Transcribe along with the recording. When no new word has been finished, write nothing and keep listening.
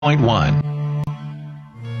Current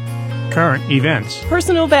events,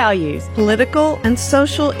 personal values, political and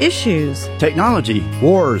social issues, technology,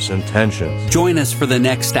 wars, and tensions. Join us for the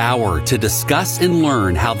next hour to discuss and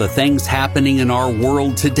learn how the things happening in our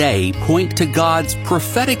world today point to God's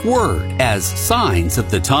prophetic word as signs of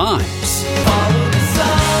the times. Follow the signs,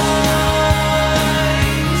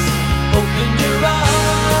 open your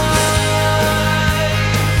eyes,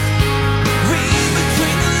 read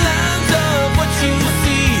between the lines of what you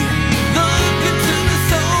see, look into the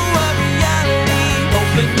soul of reality,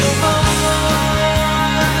 open your mind,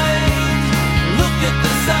 look at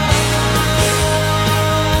the sign,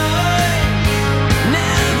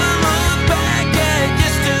 never look back at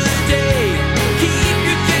yesterday, keep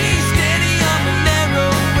your gaze steady on the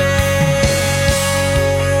narrow way.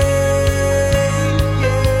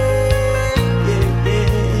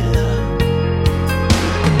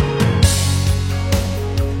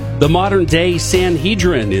 The modern-day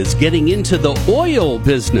Sanhedrin is getting into the oil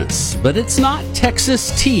business, but it's not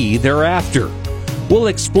Texas tea they're after. We'll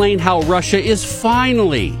explain how Russia is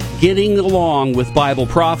finally getting along with Bible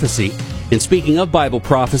prophecy. And speaking of Bible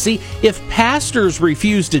prophecy, if pastors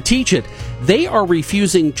refuse to teach it, they are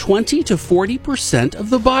refusing 20 to 40%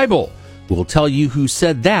 of the Bible. We'll tell you who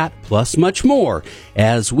said that, plus much more,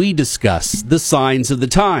 as we discuss the signs of the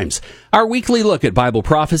times. Our weekly look at Bible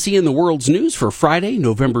prophecy in the world's news for Friday,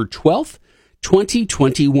 November 12th,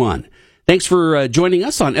 2021. Thanks for joining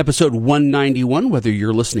us on episode 191, whether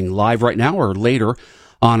you're listening live right now or later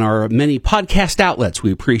on our many podcast outlets.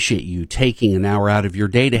 We appreciate you taking an hour out of your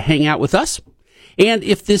day to hang out with us. And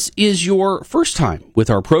if this is your first time with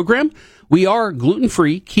our program, we are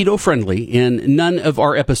gluten-free, keto-friendly, and none of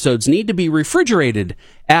our episodes need to be refrigerated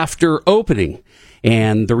after opening.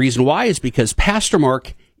 And the reason why is because Pastor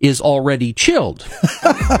Mark is already chilled.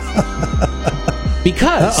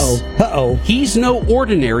 Because he's no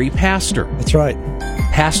ordinary pastor. That's right.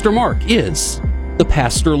 Pastor Mark is the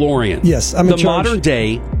Pastorlorian. Yes, I'm in the charge.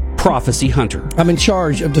 modern-day prophecy hunter. I'm in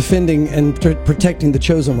charge of defending and protecting the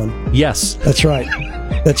chosen one. Yes. That's right.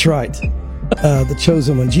 That's right. The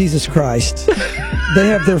chosen one, Jesus Christ. They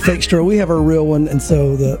have their fake story. We have our real one, and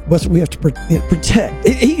so we have to protect.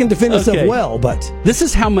 He can defend himself well, but this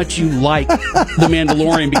is how much you like the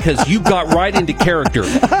Mandalorian, because you got right into character.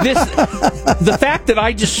 The fact that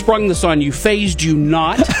I just sprung this on you phased you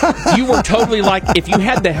not. You were totally like, if you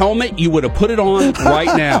had the helmet, you would have put it on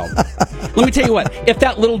right now. Let me tell you what, if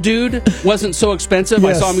that little dude wasn't so expensive,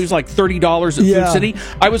 yes. I saw him, he was like $30 at Food City,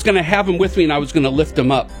 I was going to have him with me and I was going to lift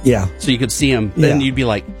him up. Yeah. So you could see him. Then you'd be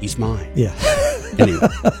like, he's mine. Yeah. Anyway.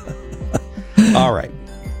 All right.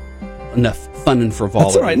 Enough fun and frivolity.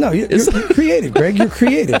 That's all right. No, you're creative, Greg. You're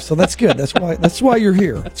creative, so that's good. That's why you're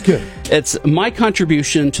here. That's good. It's my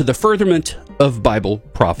contribution to the furtherment of Bible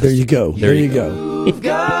prophecy. There you go. There you go.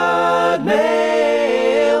 God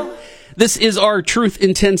mail. This is our Truth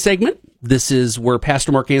in 10 segment. This is where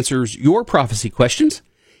Pastor Mark answers your prophecy questions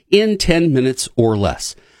in 10 minutes or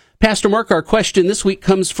less. Pastor Mark, our question this week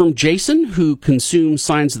comes from Jason, who consumes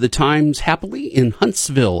Signs of the Times happily in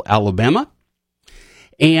Huntsville, Alabama.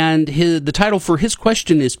 And the title for his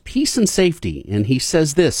question is Peace and Safety. And he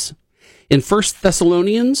says this, in 1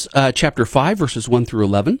 Thessalonians chapter 5, verses 1 through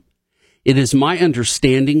 11, it is my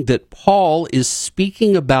understanding that Paul is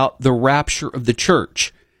speaking about the rapture of the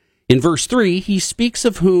church. In verse 3, he speaks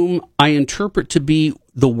of whom I interpret to be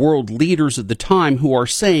the world leaders of the time who are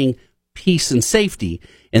saying peace and safety,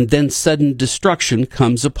 and then sudden destruction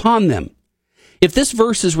comes upon them. If this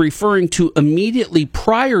verse is referring to immediately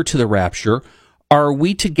prior to the rapture, are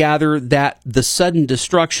we to gather that the sudden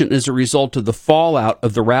destruction is a result of the fallout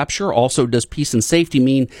of the rapture? Also, does peace and safety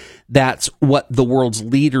mean that's what the world's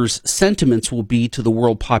leaders' sentiments will be to the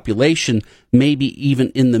world population, maybe even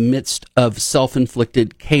in the midst of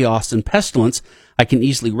self-inflicted chaos and pestilence? I can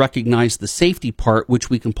easily recognize the safety part, which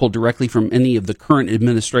we can pull directly from any of the current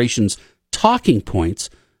administration's talking points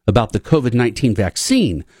about the COVID-19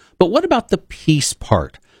 vaccine. But what about the peace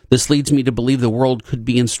part? This leads me to believe the world could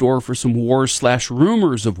be in store for some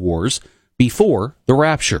wars/rumors of wars before the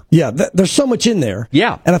rapture. Yeah, there's so much in there.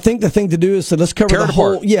 Yeah. And I think the thing to do is let's cover the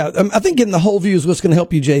whole. Apart. Yeah, I think getting the whole view is what's going to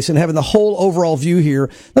help you, Jason, having the whole overall view here.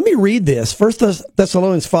 Let me read this. 1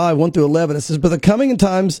 Thessalonians 5, 1 through 11. It says, but the coming and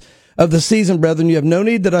times of the season, brethren, you have no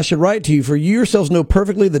need that I should write to you, for you yourselves know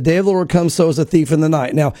perfectly the day of the Lord comes so as a thief in the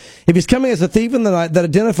night. Now, if he's coming as a thief in the night, that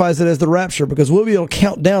identifies it as the rapture, because we'll be able to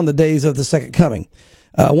count down the days of the second coming.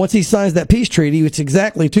 Once he signs that peace treaty, it's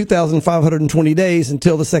exactly 2,520 days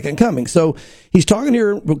until the second coming. So he's talking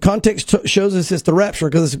here, context shows us it's the rapture,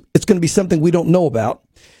 because it's going to be something we don't know about.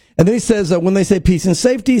 And then he says, when they say peace and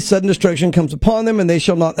safety, sudden destruction comes upon them, and they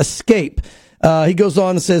shall not escape. He goes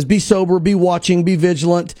on and says, be sober, be watching, be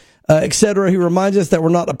vigilant, etc. He reminds us that we're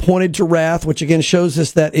not appointed to wrath, which again shows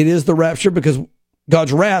us that it is the rapture because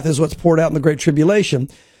God's wrath is what's poured out in the Great Tribulation.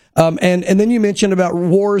 And then you mentioned about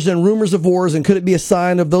wars and rumors of wars, and could it be a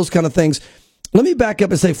sign of those kind of things? Let me back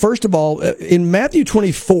up and say, first of all, in Matthew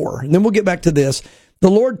 24, and then we'll get back to this, the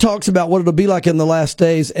Lord talks about what it'll be like in the last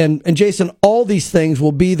days. And Jason, all these things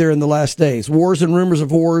will be there in the last days. Wars and rumors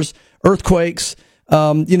of wars, earthquakes,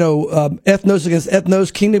 ethnos against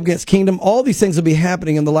ethnos, kingdom against kingdom. All these things will be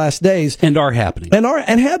happening in the last days. And are happening.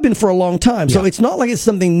 And have been for a long time. So it's not like it's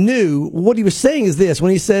something new. What he was saying is this.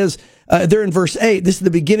 When he says, there in verse 8, this is the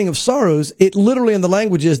beginning of sorrows, it literally in the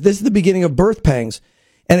language is, this is the beginning of birth pangs.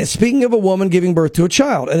 And it's speaking of a woman giving birth to a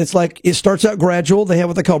child. And it's like, it starts out gradual. They have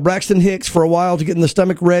what they call Braxton Hicks for a while to get the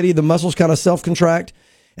stomach ready. The muscles kind of self-contract.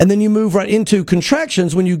 And then you move right into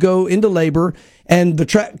contractions when you go into labor. And the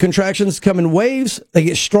contractions come in waves. They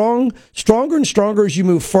get stronger and stronger as you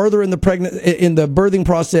move further in the birthing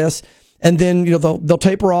process. And then, they'll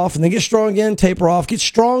taper off and then get strong again, taper off, get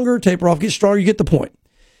stronger, taper off, get stronger. You get the point.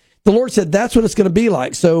 The Lord said that's what it's going to be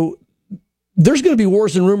like. So there's going to be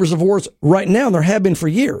wars and rumors of wars right now, and there have been for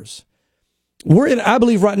years. I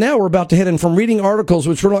believe right now we're about to head in from reading articles,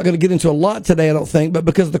 which we're not going to get into a lot today, I don't think, but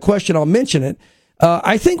because of the question, I'll mention it.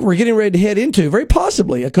 I think we're getting ready to head into, very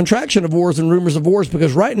possibly, a contraction of wars and rumors of wars,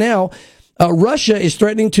 because right now, Russia is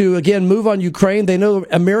threatening to, again, move on Ukraine. They know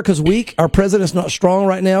America's weak. Our president's not strong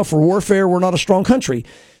right now. For warfare, we're not a strong country.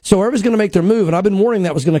 So everybody's going to make their move, and I've been warning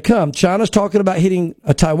that was going to come. China's talking about hitting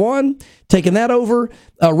Taiwan, taking that over.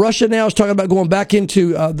 Russia now is talking about going back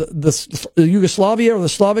into the Yugoslavia or the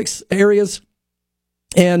Slavics areas.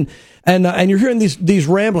 And you're hearing these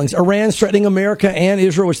ramblings. Iran's threatening America and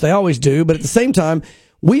Israel, which they always do, but at the same time,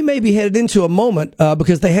 we may be headed into a moment,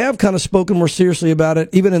 because they have kind of spoken more seriously about it,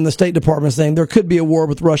 even in the State Department, saying there could be a war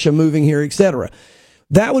with Russia moving here, etc.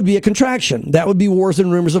 That would be a contraction. That would be wars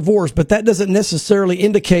and rumors of wars, but that doesn't necessarily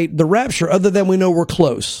indicate the rapture, other than we know we're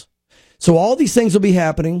close. So all these things will be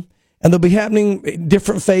happening, and they'll be happening in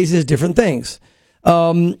different phases, different things.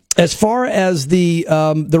 As far as the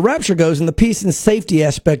rapture goes and the peace and safety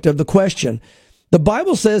aspect of the question, the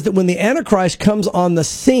Bible says that when the Antichrist comes on the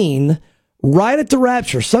scene, right at the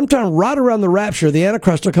rapture, sometime right around the rapture, the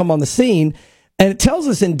Antichrist will come on the scene. And it tells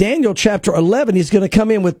us in Daniel chapter 11, he's going to come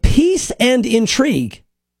in with peace and intrigue.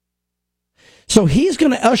 So he's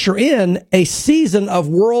going to usher in a season of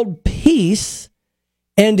world peace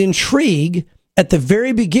and intrigue at the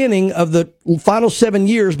very beginning of the final 7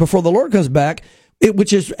 years before the Lord comes back,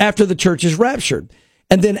 which is after the church is raptured.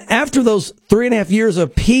 And then after those 3.5 years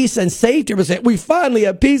of peace and safety, we finally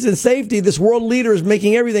have peace and safety. This world leader is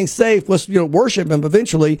making everything safe. Let's worship him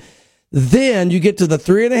eventually. Then you get to the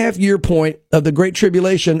 3.5 year point of the Great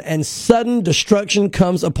Tribulation, and sudden destruction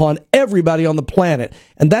comes upon everybody on the planet.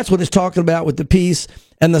 And that's what it's talking about with the peace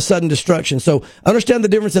and the sudden destruction. So understand the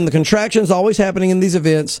difference in the contractions always happening in these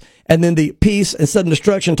events, and then the peace and sudden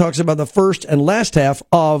destruction talks about the first and last half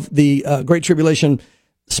of the Great Tribulation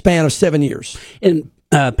span of 7 years. And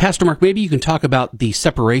Pastor Mark, maybe you can talk about the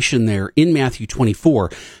separation there in Matthew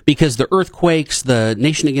 24, because the earthquakes, the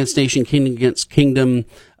nation against nation, kingdom against kingdom,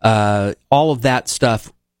 all of that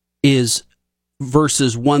stuff is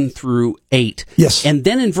verses 1 through 8. Yes. And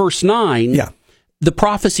then in verse 9, the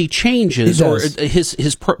prophecy changes, or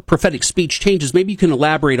his prophetic speech changes. Maybe you can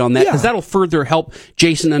elaborate on that, because that'll further help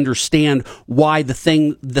Jason understand why the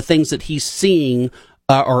things that he's seeing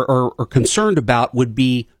or concerned about would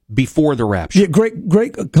be before the rapture. Yeah,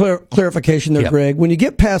 great clarification there, Greg. When you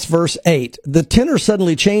get past verse 8, the tenor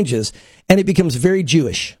suddenly changes, and it becomes very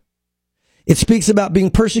Jewish. It speaks about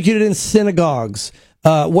being persecuted in synagogues.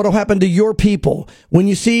 What will happen to your people when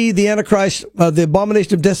you see the Antichrist, the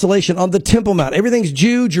abomination of desolation on the Temple Mount? Everything's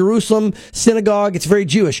Jew, Jerusalem, synagogue. It's very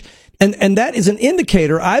Jewish. And that is an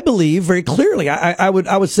indicator, I believe, very clearly. I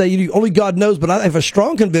would say only God knows, but I have a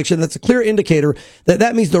strong conviction that's a clear indicator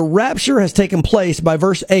that means the rapture has taken place by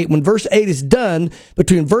verse 8. When verse 8 is done,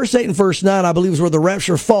 between verse 8 and verse 9, I believe is where the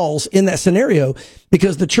rapture falls in that scenario,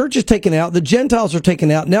 because the church is taken out, the Gentiles are taken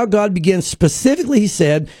out. Now God begins specifically, he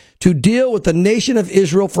said, to deal with the nation of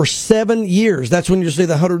Israel for 7 years. That's when you see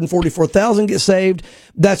the 144,000 get saved.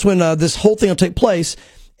 That's when this whole thing will take place.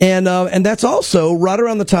 And that's also right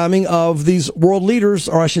around the timing of these world leaders,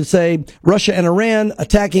 or I should say, Russia and Iran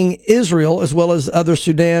attacking Israel, as well as other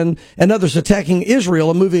Sudan and others attacking Israel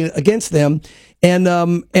and moving against them. And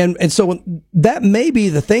so that may be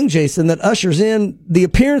the thing, Jason, that ushers in the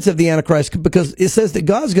appearance of the Antichrist, because it says that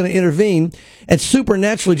God's going to intervene and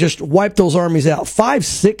supernaturally just wipe those armies out.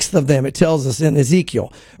 5/6 of them, it tells us in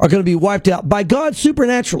Ezekiel, are going to be wiped out by God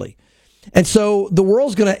supernaturally. And so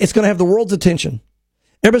it's going to have the world's attention.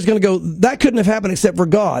 Everybody's going to go, that couldn't have happened except for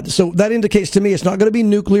God. So that indicates to me it's not going to be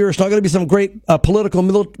nuclear. It's not going to be some great political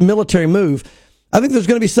military move. I think there's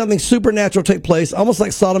going to be something supernatural take place, almost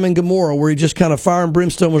like Sodom and Gomorrah, where he just kind of fire and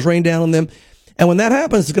brimstone was rained down on them. And when that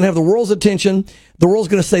happens, it's going to have the world's attention. The world's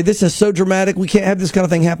going to say, this is so dramatic. We can't have this kind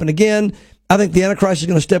of thing happen again. I think the Antichrist is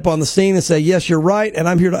going to step on the scene and say, yes, you're right, and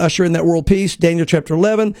I'm here to usher in that world peace. Daniel chapter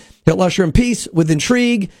 11, he'll usher in peace with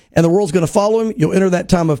intrigue, and the world's going to follow him. You'll enter that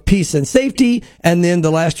time of peace and safety, and then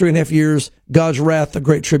the last 3.5 years, God's wrath, the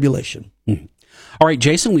great tribulation. Mm-hmm. All right,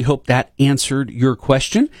 Jason, we hope that answered your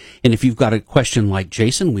question. And if you've got a question like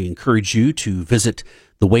Jason, we encourage you to visit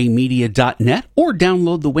thewaymedia.net or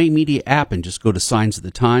download the Way Media app and just go to Signs of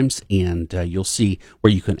the Times, and you'll see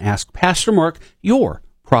where you can ask Pastor Mark your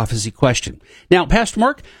prophecy question. Now, Pastor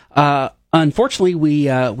Mark, unfortunately,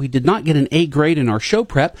 we did not get an A grade in our show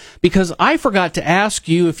prep because I forgot to ask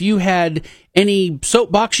you if you had any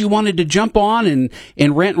soapbox you wanted to jump on and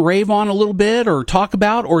rant and rave on a little bit or talk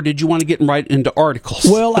about, or did you want to get right into articles?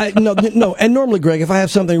 Well, no. And normally, Greg, if I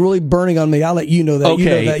have something really burning on me, I'll let you know that. Okay. You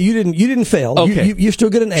know that you didn't fail. Okay. You still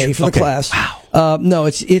get an A for the class. Wow. No,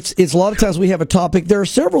 it's a lot of times we have a topic. There are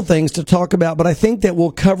several things to talk about, but I think that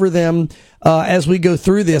we'll cover them as we go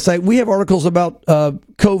through this. We have articles about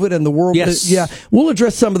COVID and the world. Yes. Yeah, we'll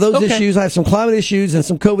address some of those issues. I have some climate issues and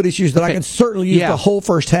some COVID issues that I can certainly use the whole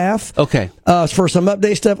first half. Okay. For some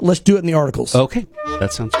update stuff, let's do it in the articles. Okay,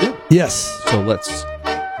 that sounds good. Yes. So let's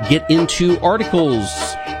get into articles.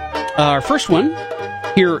 Our first one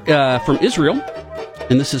here from Israel,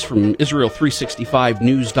 and this is from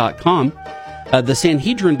Israel365news.com. The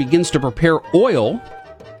Sanhedrin begins to prepare oil,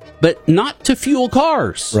 but not to fuel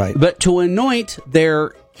cars, right, but to anoint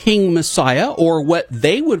their King Messiah, or what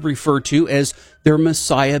they would refer to as their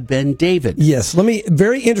Messiah Ben David. Yes,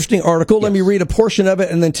 very interesting article. Yes. Let me read a portion of it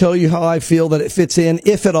and then tell you how I feel that it fits in,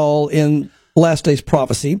 if at all, in last day's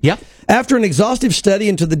prophecy. Yep. After an exhaustive study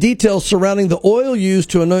into the details surrounding the oil used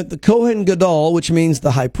to anoint the Kohen Gadol, which means the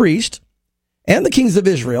high priest, and the kings of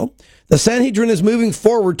Israel, the Sanhedrin is moving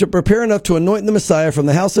forward to prepare enough to anoint the Messiah from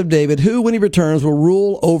the house of David, who, when he returns, will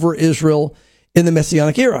rule over Israel in the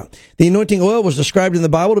Messianic era. The anointing oil was described in the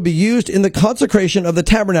Bible to be used in the consecration of the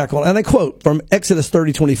tabernacle. And I quote from Exodus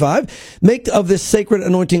 30:25, "Make of this sacred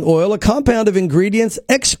anointing oil a compound of ingredients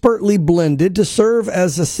expertly blended to serve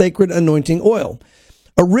as a sacred anointing oil."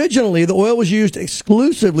 Originally, the oil was used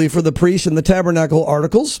exclusively for the priests in the tabernacle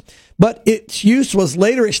articles, but its use was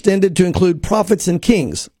later extended to include prophets and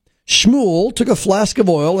kings. Shmuel took a flask of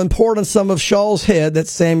oil and poured on some of Shaul's head. That's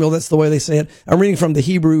Samuel. That's the way they say it. I'm reading from the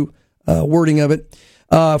Hebrew wording of it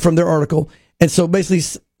from their article. And so basically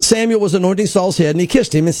Samuel was anointing Saul's head, and he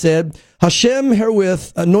kissed him and said, "Hashem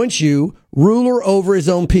herewith anoints you ruler over his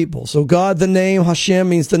own people." So God, the name, Hashem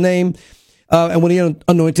means the name. And when he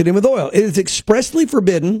anointed him with oil, it is expressly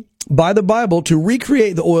forbidden by the Bible to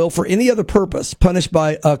recreate the oil for any other purpose,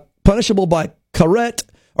 punishable by karet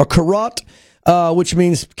or karat, which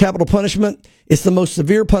means capital punishment. It's the most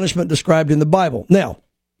severe punishment described in the Bible. Now,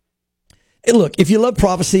 look, if you love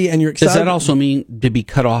prophecy and you're excited, does that also mean to be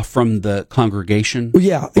cut off from the congregation?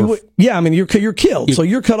 Yeah, yeah. I mean, you're killed, so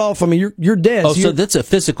you're cut off. I mean, you're dead. Oh, so that's a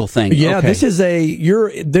physical thing. Yeah, okay. This is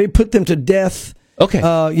they put them to death. Okay.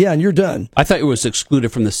 Yeah, and you're done. I thought it was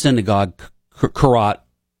excluded from the synagogue, karat.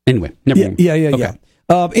 Anyway, never mind. Yeah. Okay.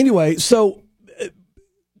 Anyway, so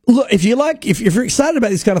look, if you're excited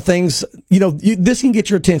about these kind of things, this can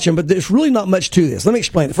get your attention, but there's really not much to this. Let me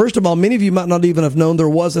explain it. First of all, many of you might not even have known there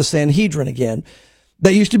was a Sanhedrin again.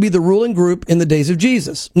 That used to be the ruling group in the days of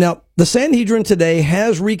Jesus. Now, the Sanhedrin today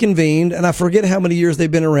has reconvened, and I forget how many years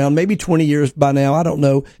they've been around, maybe 20 years by now. I don't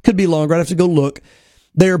know. Could be longer. I'd have to go look.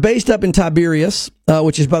 They are based up in Tiberias,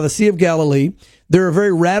 which is by the Sea of Galilee. They're a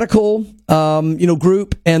very radical,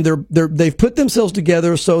 group, and they've put themselves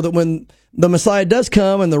together so that when the Messiah does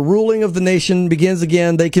come and the ruling of the nation begins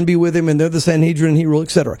again, they can be with him, and they're the Sanhedrin, he rule,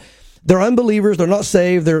 etc. They're unbelievers. They're not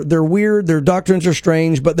saved. They're weird. Their doctrines are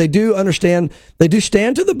strange, but they do understand. They do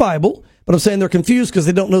stand to the Bible, but I'm saying they're confused because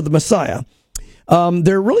they don't know the Messiah.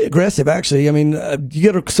 They're really aggressive, actually. I mean,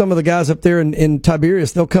 you get some of the guys up there in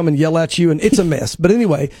Tiberias, they'll come and yell at you, and it's a mess. But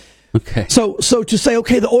anyway, okay. So to say,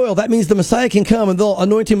 okay, the oil, that means the Messiah can come and they'll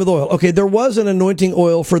anoint him with oil. Okay, there was an anointing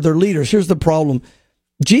oil for their leaders. Here's the problem.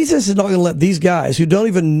 Jesus is not going to let these guys who don't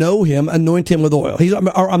even know him anoint him with oil.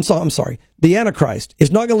 I'm sorry. The Antichrist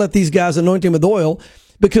is not going to let these guys anoint him with oil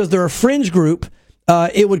because they're a fringe group.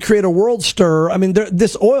 It would create a world stir. I mean,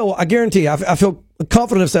 this oil, I guarantee, I feel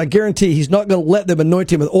confident of saying, I guarantee he's not going to let them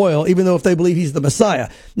anoint him with oil, even though if they believe he's the Messiah.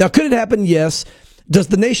 Now, could it happen? Yes. Does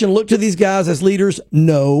the nation look to these guys as leaders?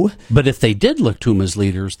 No. But if they did look to him as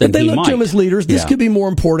leaders, then if they look to them as leaders, this could be more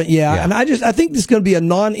important. Yeah. And I think this is going to be a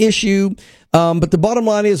non-issue. But the bottom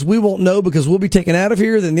line is we won't know because we'll be taken out of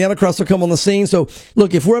here. Then the Antichrist will come on the scene. So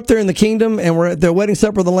look, if we're up there in the kingdom and we're at the wedding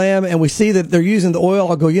supper of the Lamb and we see that they're using the oil,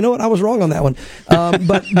 I'll go, you know what? I was wrong on that one.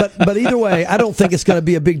 But either way, I don't think it's going to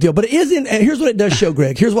be a big deal. But it is and here's what it does show,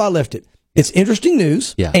 Greg. Here's why I left it. It's interesting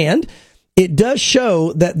news. Yeah. And it does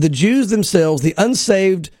show that the Jews themselves, the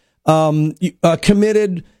unsaved,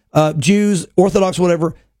 committed Jews, Orthodox,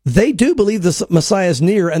 whatever, they do believe the Messiah is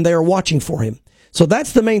near and they are watching for him. So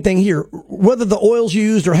that's the main thing here. Whether the oil's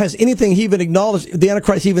used or has anything he even acknowledged, the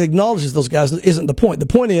Antichrist even acknowledges those guys isn't the point. The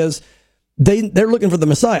point is they're looking for the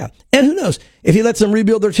Messiah. And who knows? If he lets them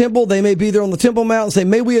rebuild their temple, they may be there on the Temple Mount and say,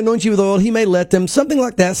 may we anoint you with oil? He may let them. Something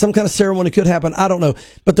like that. Some kind of ceremony could happen. I don't know.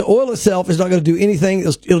 But the oil itself is not going to do anything.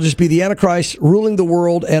 It'll just be the Antichrist ruling the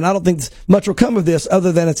world. And I don't think much will come of this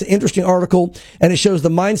other than it's an interesting article. And it shows the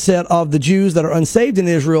mindset of the Jews that are unsaved in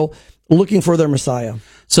Israel looking for their Messiah.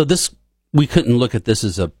 So we couldn't look at this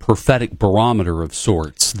as a prophetic barometer of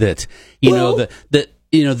sorts that, that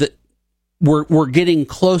we're getting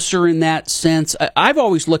closer in that sense. I've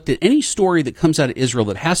always looked at any story that comes out of Israel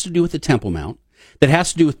that has to do with the Temple Mount, that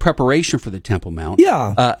has to do with preparation for the Temple Mount.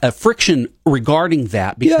 Yeah. A friction regarding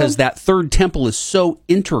that because that third temple is so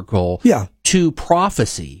integral to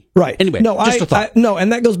prophecy. Right. Anyway, just a thought.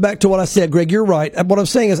 And that goes back to what I said, Greg. You're right. What I'm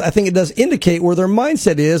saying is I think it does indicate where their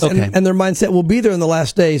mindset is, and their mindset will be there in the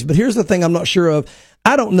last days. But here's the thing I'm not sure of.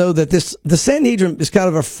 I don't know that the Sanhedrin is kind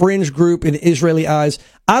of a fringe group in Israeli eyes.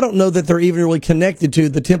 I don't know that they're even really connected to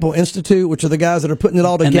the Temple Institute, which are the guys that are putting it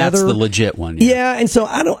all together. And that's the legit one. Yeah, and so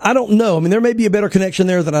I don't know. I mean, there may be a better connection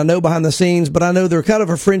there than I know behind the scenes, but I know they're kind of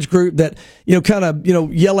a fringe group that,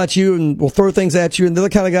 yell at you and will throw things at you. And they're the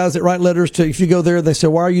kind of guys that write letters to, if you go there, they say,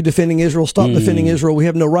 why are you defending Israel? Stop defending Israel. We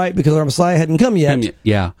have no right because our Messiah hadn't come yet.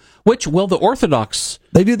 Yeah. The Orthodox.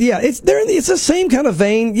 They do. Yeah. It's the same kind of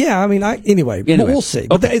vein. Yeah. I mean, anyway, we'll see.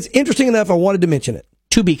 But it's interesting enough. I wanted to mention it.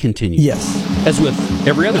 To be continued. Yes. As with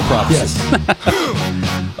every other prophecy. Yes.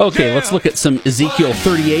 Okay, let's look at some Ezekiel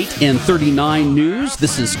 38 and 39 news.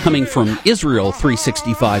 This is coming from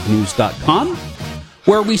Israel365news.com,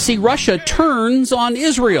 where we see Russia turns on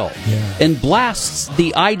Israel and blasts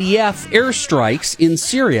the IDF airstrikes in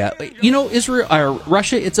Syria.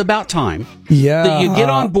 Russia, it's about time that you get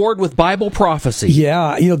on board with Bible prophecy.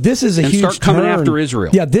 Yeah, this is a huge start coming turn after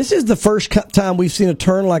Israel. Yeah, this is the first time we've seen a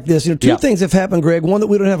turn like this. Two things have happened, Greg. One that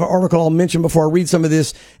we don't have an article I'll mention before I read some of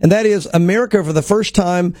this, and that is America for the first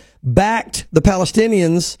time backed the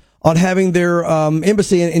Palestinians on having their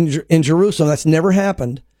embassy in Jerusalem. That's never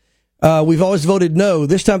happened. We've always voted no.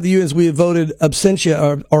 This time the UNs, we have voted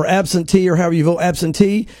absentia or absentee or however you vote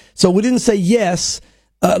absentee. So we didn't say yes,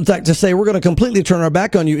 to say we're going to completely turn our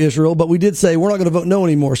back on you, Israel, but we did say we're not going to vote no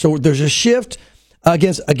anymore. So there's a shift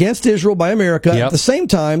against Israel by America. At the same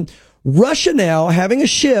time, Russia now having a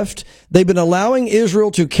shift. They've been allowing Israel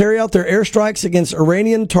to carry out their airstrikes against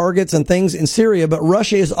Iranian targets and things in Syria, but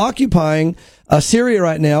Russia is occupying Syria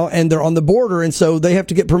right now, and they're on the border, and so they have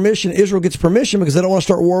to get permission. Israel gets permission because they don't want to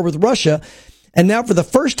start war with Russia. And now for the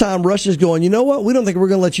first time, Russia's going, you know what? We don't think we're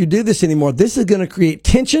going to let you do this anymore. This is going to create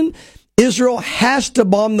tension. Israel has to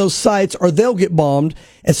bomb those sites or they'll get bombed.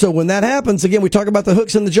 And so when that happens, again, we talk about the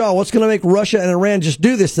hooks in the jaw. What's going to make Russia and Iran just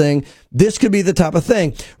do this thing? This could be the type of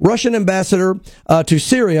thing. Russian ambassador to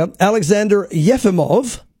Syria, Alexander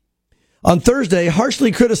Yefimov, on Thursday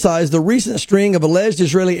harshly criticized the recent string of alleged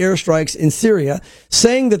Israeli airstrikes in Syria,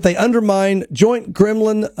 saying that they undermine joint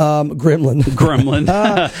Kremlin.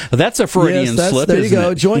 That's a Freudian slip, there you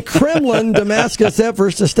go. It? Joint Kremlin-Damascus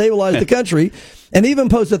efforts to stabilize the country, and even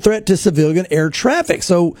posed a threat to civilian air traffic.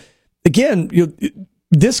 So, again,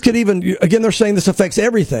 this could they're saying this affects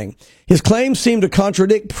everything. His claims seem to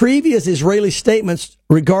contradict previous Israeli statements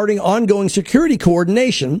regarding ongoing security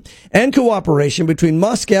coordination and cooperation between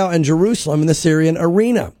Moscow and Jerusalem in the Syrian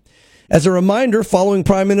arena. As a reminder, following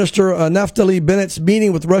Prime Minister Naftali Bennett's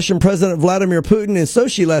meeting with Russian President Vladimir Putin in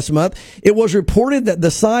Sochi last month, it was reported that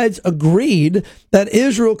the sides agreed that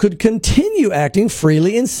Israel could continue acting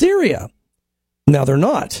freely in Syria. Now they're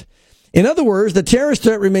not. In other words, the terrorist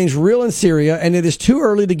threat remains real in Syria, and it is too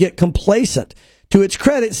early to get complacent. To its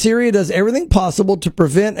credit, Syria does everything possible to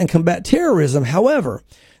prevent and combat terrorism. However,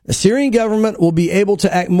 the Syrian government will be able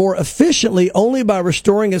to act more efficiently only by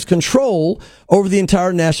restoring its control over the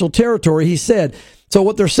entire national territory, he said. So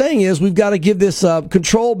what they're saying is we've got to give this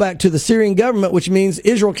control back to the Syrian government, which means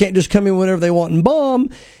Israel can't just come in whenever they want and bomb.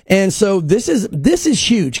 And so this is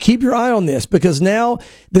huge. Keep your eye on this, because now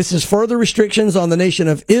this is further restrictions on the nation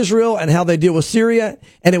of Israel and how they deal with Syria.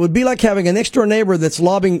 And it would be like having a next door neighbor that's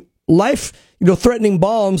lobbing threatening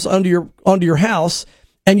bombs onto your house,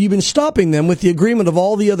 and you've been stopping them with the agreement of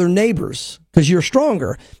all the other neighbors because you're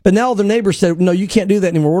stronger. But now the neighbors said, no, you can't do that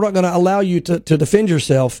anymore. We're not going to allow you to defend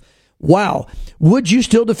yourself. Wow. Would you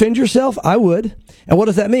still defend yourself? I would. And what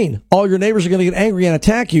does that mean? All your neighbors are going to get angry and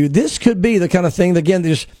attack you. This could be the kind of thing that, again,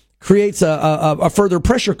 just creates a further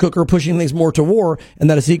pressure cooker pushing things more to war, and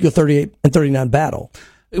that Ezekiel 38 and 39 battle.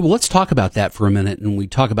 Well, let's talk about that for a minute, and we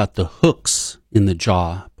talk about the hooks in the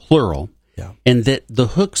jaw, plural, and that the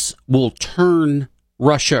hooks will turn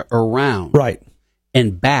Russia around. Right.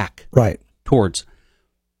 And back. Right. Towards.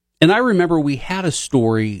 And I remember we had a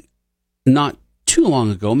story not too long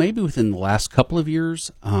ago, maybe within the last couple of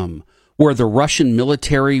years, where the Russian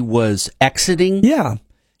military was exiting. Yeah.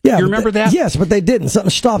 You remember that? Yes, but they didn't. Something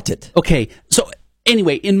stopped it. Okay. So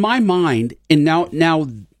anyway, in my mind, and now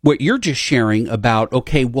what you're just sharing about,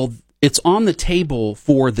 okay, well, it's on the table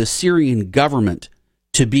for the Syrian government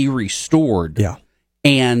to be restored. Yeah.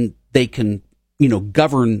 And they can,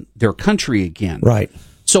 govern their country again. Right.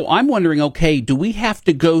 So I'm wondering, okay, do we have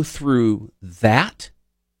to go through that?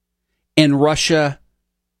 And Russia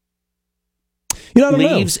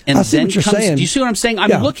leaves and then comes. Saying. Do you see what I'm saying?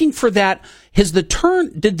 I'm looking for that. Did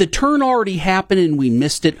the turn already happen and we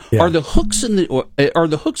missed it? Yeah. Are the hooks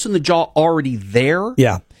in the jaw already there?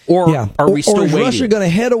 Yeah. Or are we still waiting? Or is Russia going to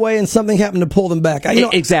head away and something happened to pull them back?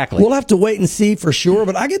 Exactly. We'll have to wait and see for sure,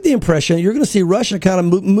 but I get the impression you're going to see Russia kind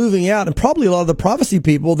of moving out, and probably a lot of the prophecy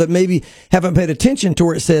people that maybe haven't paid attention to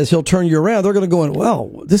where it says he'll turn you around, they're going to go,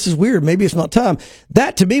 well, this is weird. Maybe it's not time.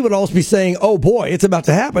 That to me would always be saying, oh boy, it's about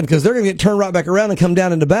to happen, because they're going to get turned right back around and come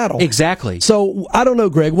down into battle. Exactly. So I don't know,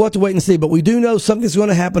 Greg. We'll have to wait and see, but we do know something's going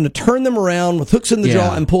to happen to turn them around with hooks in the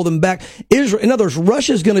jaw and pull them back. In other words,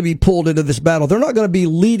 Russia's going to be pulled into this battle. They're not going to be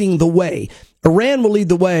leading the way. Iran will lead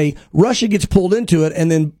the way. Russia gets pulled into it, and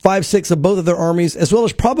then 5-6 of both of their armies, as well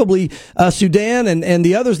as probably Sudan and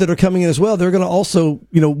the others that are coming in as well, they're going to also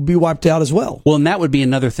be wiped out as well. Well, and that would be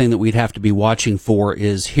another thing that we'd have to be watching for,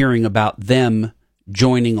 is hearing about them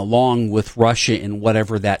joining along with Russia in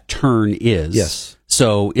whatever that turn is. Yes.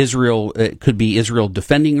 So it could be Israel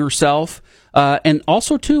defending herself. And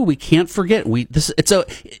also, too, we can't forget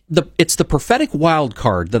it's the prophetic wild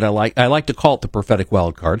card that I like to call it the prophetic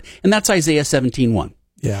wild card, and that's Isaiah 17:1.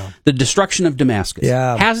 Yeah, the destruction of Damascus.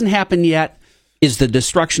 Yeah, hasn't happened yet. Is the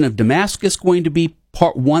destruction of Damascus going to be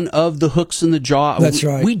part one of the hooks in the jaw? That's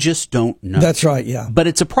right. We just don't know. That's right. Yeah, but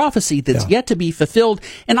it's a prophecy that's yet to be fulfilled,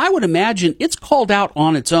 and I would imagine it's called out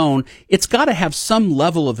on its own. It's got to have some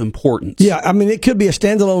level of importance. Yeah, I mean, it could be a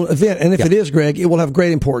standalone event, and if it is, Greg, it will have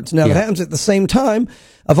great importance. Now, if it happens at the same time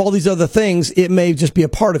of all these other things, it may just be a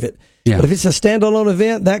part of it. Yeah. But if it's a standalone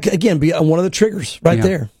event, that could, again, be one of the triggers right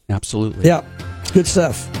there. Absolutely. Yeah, good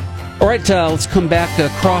stuff. All right, let's come back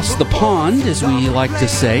across the pond, as we like to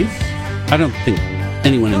say. I don't think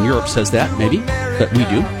anyone in Europe says that, maybe, but we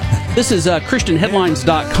do. This is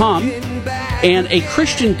ChristianHeadlines.com, and a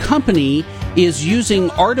Christian company is using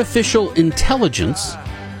artificial intelligence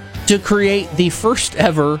to create the first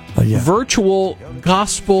ever virtual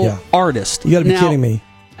gospel artist. You got to be kidding me.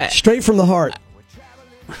 Straight from the heart.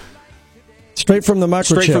 Straight from the microchip.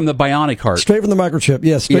 Straight from the bionic heart. Straight from the microchip,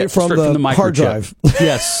 yes. Straight from the hard drive.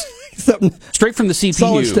 Yes. Straight from the CPU.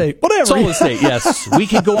 Solid state. Whatever. Solid state, yes. We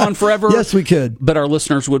could go on forever. Yes, we could. But our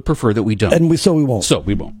listeners would prefer that we don't. And so we won't. So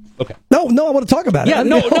we won't. Okay. No, I want to talk about it. Yeah,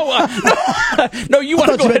 no, you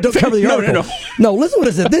want to go ahead and cover the article. No, listen what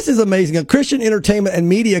it said. This is amazing. A Christian entertainment and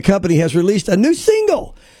media company has released a new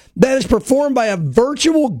single that is performed by a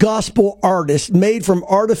virtual gospel artist made from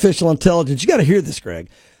artificial intelligence. You got to hear this, Greg.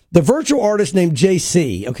 The virtual artist named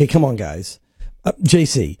JC. Okay, come on, guys.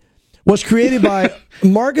 JC was created by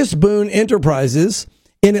Marcus Boone Enterprises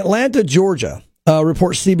in Atlanta, Georgia,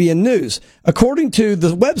 reports CBN News. According to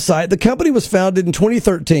the website, the company was founded in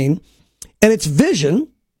 2013, and its vision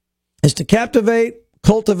is to captivate,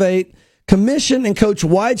 cultivate, commission, and coach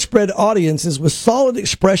widespread audiences with solid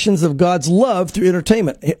expressions of God's love through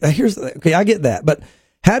entertainment. Okay, I get that, but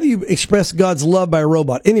how do you express God's love by a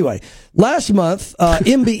robot? Anyway, last month,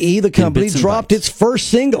 MBE, the company, dropped its first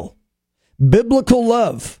single, Biblical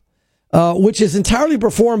Love, which is entirely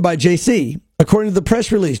performed by JC. According to the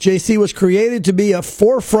press release, JC was created to be a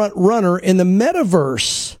forefront runner in the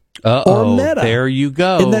metaverse. Or Meta. There you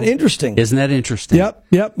go. Isn't that interesting?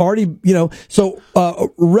 Yep. Already, So,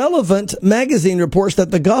 Relevant magazine reports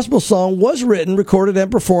that the gospel song was written, recorded,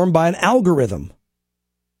 and performed by an algorithm.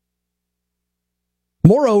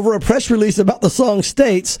 Moreover, a press release about the song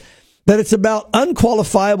states that it's about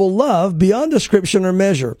unqualifiable love beyond description or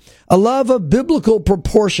measure, a love of biblical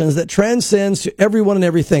proportions that transcends to everyone and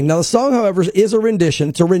everything. Now, the song, however, is a rendition.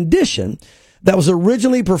 It's a rendition that was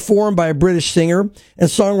originally performed by a British singer and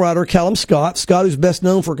songwriter, Callum Scott. Scott, who's best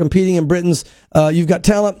known for competing in Britain's You've Got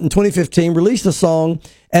Talent in 2015, released the song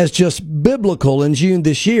as just biblical in June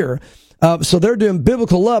this year. So they're doing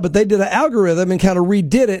biblical love, but they did an algorithm and kind of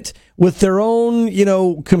redid it with their own,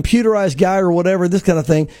 computerized guy or whatever, this kind of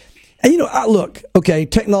thing. And, look, okay,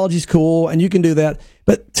 technology's cool and you can do that.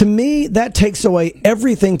 But to me, that takes away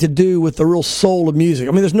everything to do with the real soul of music.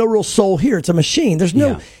 I mean, there's no real soul here. It's a machine. There's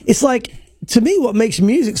no, It's like, to me, what makes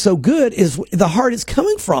music so good is the heart it's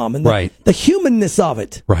coming from and the humanness of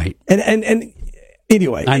it. Right. And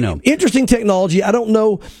anyway, I know. Interesting technology. I don't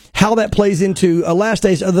know how that plays into last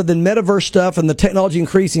days other than metaverse stuff and the technology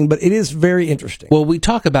increasing, but it is very interesting. Well, we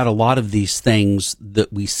talk about a lot of these things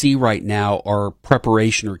that we see right now are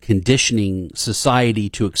preparation or conditioning society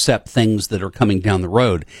to accept things that are coming down the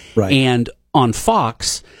road. Right. And on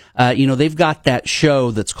Fox, they've got that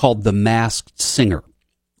show that's called The Masked Singer,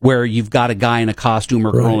 where you've got a guy in a costume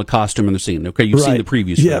or girl in a costume and they're singing. Okay, you've seen the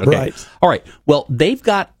previews. Yeah, for it. Okay. right. All right. Well, they've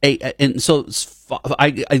got and so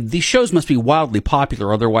these shows must be wildly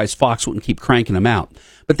popular, otherwise Fox wouldn't keep cranking them out.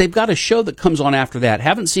 But they've got a show that comes on after that.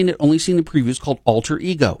 Haven't seen it, only seen the previews, called Alter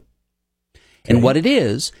Ego. Okay. And what it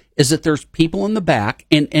is that there's people in the back,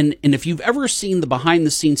 and if you've ever seen the behind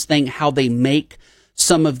the scenes thing, how they make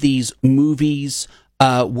some of these movies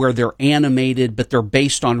where they're animated, but they're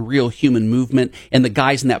based on real human movement, and the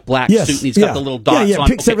guy's in that black suit, and he's got the little dots on.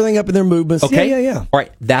 Picks everything up in their movements. Okay. Yeah. All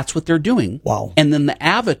right, that's what they're doing. Wow. And then the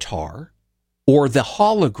avatar or the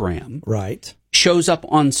hologram shows up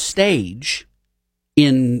on stage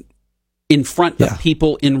in front of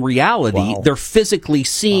people in reality. Wow. They're physically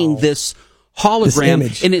seeing this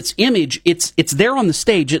hologram, and its image, it's there on the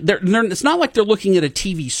stage. It's not like they're looking at a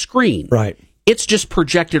TV screen. Right. It's just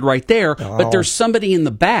projected right there, but there's somebody in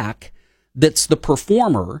the back that's the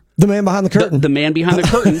performer. The man behind the curtain. The man behind the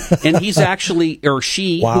curtain, and he's actually, or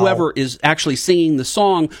she, whoever is actually singing the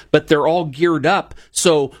song, but they're all geared up.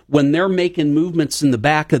 So when they're making movements in the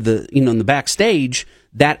back of in the backstage,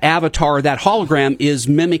 that avatar, that hologram is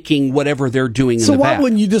mimicking whatever they're doing in the back. So why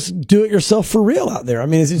wouldn't you just do it yourself for real out there? I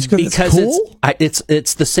mean, is it just because it's cool?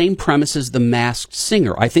 It's the same premise as The Masked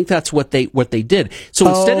Singer. I think that's what they did. So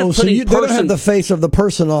instead of putting they don't have the face of the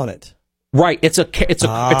person on it. Right, it's a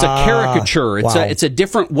caricature. It's a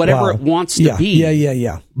different whatever it wants to be.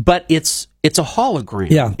 Yeah. But it's a hologram.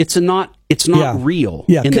 Yeah. It's not real.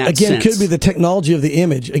 Yeah. In that again, sense. It could be the technology of the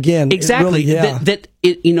image. Again, exactly.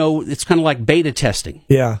 It's kind of like beta testing.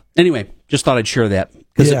 Yeah. Anyway, just thought I'd share that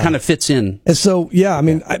because it kind of fits in. And so, I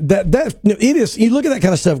mean, that it is. You look at that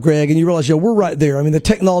kind of stuff, Greg, and you realize, we're right there. I mean, the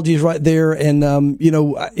technology is right there, and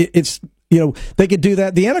it's. They could do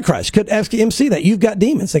that. The Antichrist could ask MC that. You've got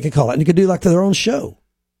demons, they could call it. And you could do like their own show.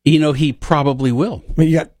 He probably will. I mean,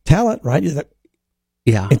 you got talent, right?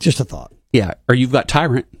 Yeah. It's just a thought. Yeah. Or you've got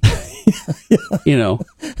tyrant.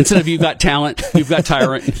 Instead of you've got talent, you've got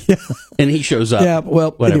tyrant, and he shows up. Yeah,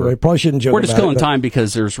 well, whatever. Anyway, probably shouldn't joke. We're just killing time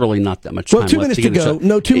because there's really not that much time. Well, 2 minutes to go.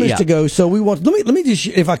 No, 2 minutes to go. So we want. Let me just,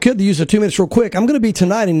 if I could, use the 2 minutes real quick. I'm going to be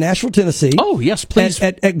tonight in Nashville, Tennessee. Oh yes, please.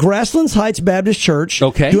 At Grasslands Heights Baptist Church.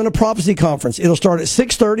 Okay. Doing a prophecy conference. It'll start at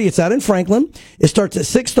 6:30. It's out in Franklin. It starts at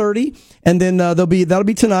 6:30, and then that'll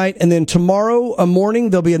be tonight, and then tomorrow morning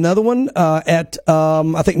there'll be another one at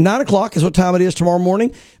I think 9:00 is what time it is tomorrow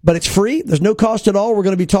morning. But it's free. There's no cost at all. We're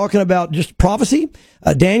going to be talking about just prophecy,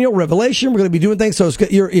 Daniel, Revelation. We're going to be doing things. So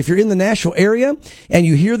if you're in the Nashville area and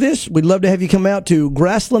you hear this, we'd love to have you come out to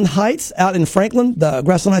Grassland Heights out in Franklin, the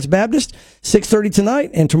Grassland Heights Baptist, 6:30 tonight,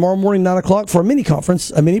 and tomorrow morning 9:00 for a mini conference,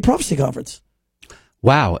 a mini prophecy conference.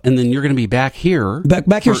 Wow! And then you're going to be back here,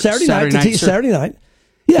 back here Saturday night. Saturday night.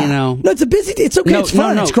 Yeah, no, it's a busy day. It's okay. It's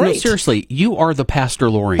fun. It's great. No, seriously, you are the Pastor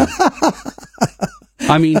Lorian.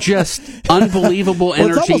 I mean, just unbelievable energy.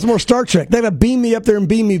 Well, it's almost more Star Trek. They gotta beam me up there and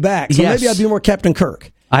beam me back. So maybe I'd be more Captain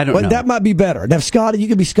Kirk. I don't know. That might be better. Now, Scotty, you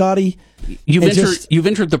could be Scotty. You've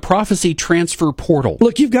entered the prophecy transfer portal.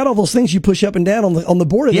 Look, you've got all those things you push up and down on the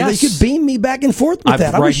board. Yes. You could beam me back and forth with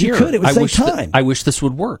that. I wish you could. It would save time. I wish this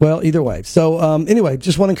would work. Well, either way. So anyway,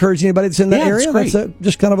 just want to encourage anybody that's in that area. That's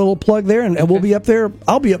just kind of a little plug there, and we'll be up there.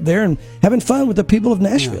 I'll be up there and having fun with the people of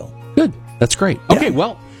Nashville. Yeah. Good. That's great. Okay,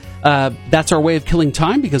 well. That's our way of killing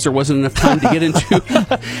time because there wasn't enough time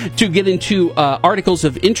to get into articles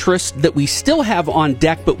of interest that we still have on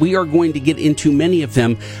deck, but we are going to get into many of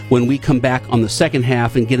them when we come back on the second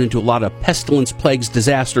half and get into a lot of pestilence, plagues,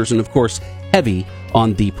 disasters, and of course, heavy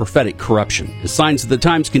on the prophetic corruption. The Signs of the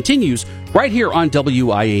Times continues right here on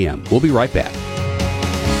WIAM. We'll be right back.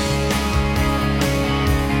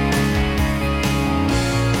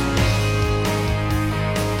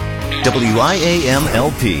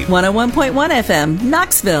 WIAM-LP 101.1 FM,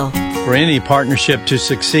 Knoxville. For any partnership to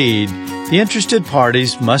succeed, the interested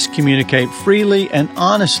parties must communicate freely and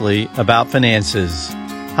honestly about finances.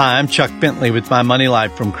 Hi, I'm Chuck Bentley with My Money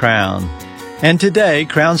Life from Crown. And today,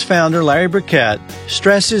 Crown's founder, Larry Burkett,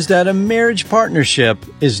 stresses that a marriage partnership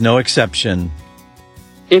is no exception.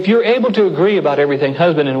 If you're able to agree about everything,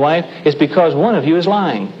 husband and wife, it's because one of you is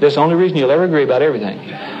lying. That's the only reason you'll ever agree about everything.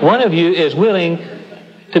 One of you is willing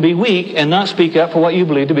to be weak and not speak up for what you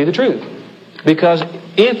believe to be the truth. Because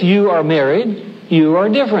if you are married, you are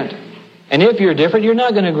different. And if you're different, you're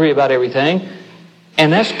not going to agree about everything.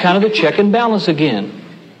 And that's kind of the check and balance again.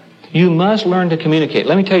 You must learn to communicate.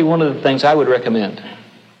 Let me tell you one of the things I would recommend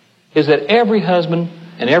is that every husband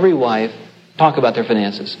and every wife talk about their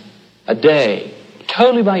finances. A day,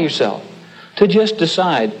 totally by yourself, to just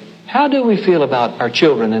decide, how do we feel about our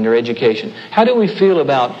children and their education? How do we feel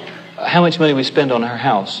about how much money we spend on our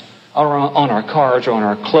house, or on our cars, or on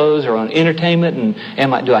our clothes, or on entertainment?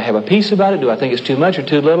 And do I have a peace about it? Do I think it's too much or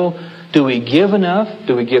too little? Do we give enough?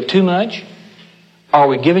 Do we give too much? Are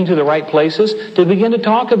we giving to the right places? To begin to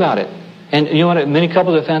talk about it. And you know what many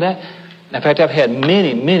couples have found out? In fact, I've had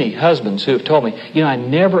many husbands who have told me, I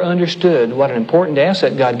never understood what an important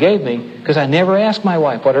asset God gave me because I never asked my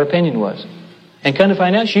wife what her opinion was. And come to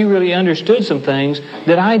find out, she really understood some things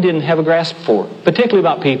that I didn't have a grasp for, particularly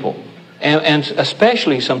about people. And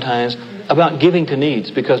especially sometimes about giving to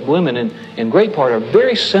needs, because women in great part are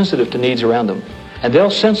very sensitive to needs around them. And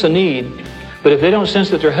they'll sense a need, but if they don't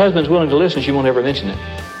sense that their husband's willing to listen, she won't ever mention it.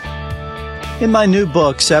 In my new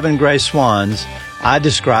book, 7 Gray Swans, I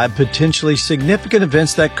describe potentially significant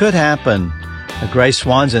events that could happen. A gray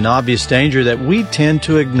swan's an obvious danger that we tend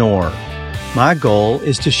to ignore. My goal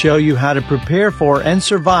is to show you how to prepare for and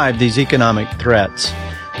survive these economic threats.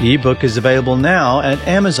 The ebook is available now at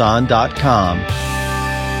Amazon.com.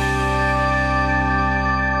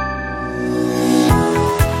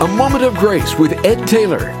 A Moment of Grace with Ed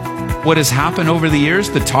Taylor. What has happened over the years,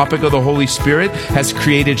 the topic of the Holy Spirit has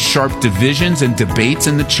created sharp divisions and debates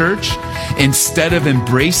in the church. Instead of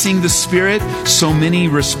embracing the Spirit, so many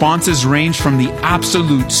responses range from the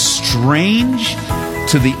absolute strange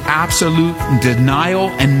to the absolute denial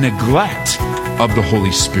and neglect of the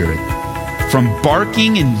Holy Spirit. From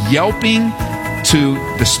barking and yelping to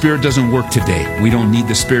the Spirit doesn't work today. We don't need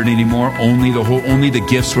the Spirit anymore. Only the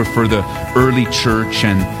gifts were for the early church,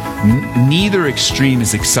 and neither extreme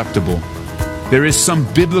is acceptable. There is some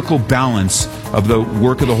biblical balance of the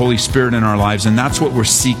work of the Holy Spirit in our lives, and that's what we're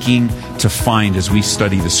seeking to find as we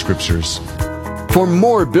study the Scriptures. For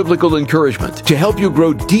more biblical encouragement to help you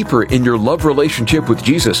grow deeper in your love relationship with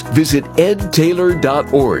Jesus, visit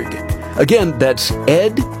edtaylor.org. Again, that's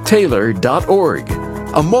edtaylor.org.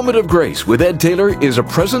 A Moment of Grace with Ed Taylor is a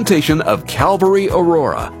presentation of Calvary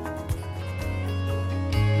Aurora.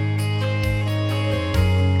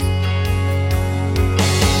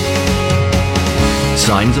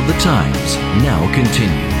 Signs of the Times now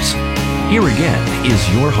continues. Here again is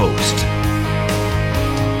your host.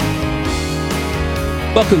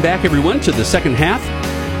 Welcome back, everyone, to the second half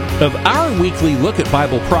of our weekly look at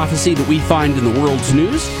Bible prophecy that we find in the world's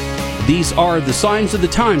news. These are the Signs of the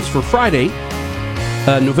Times for Friday,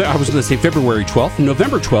 February 12th,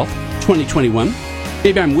 November 12th, 2021.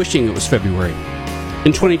 Maybe I'm wishing it was February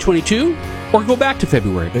in 2022, or go back to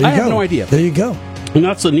February. I have no idea. There you go. And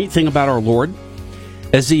that's the neat thing about our Lord,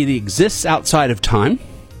 as He exists outside of time.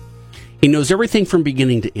 He knows everything from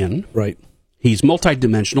beginning to end. Right. He's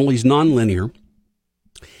multidimensional. He's nonlinear.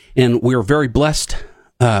 And we're very blessed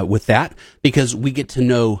with that because we get to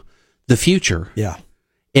know the future. Yeah.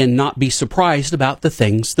 And not be surprised about the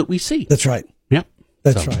things that we see. That's right. Yep.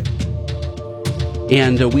 That's right.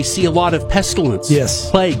 And we see a lot of pestilence,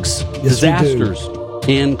 plagues, disasters,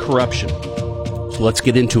 and corruption. So let's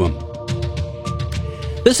get into them.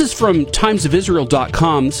 This is from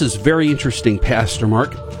timesofisrael.com. This is very interesting, Pastor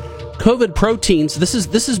Mark. COVID proteins, this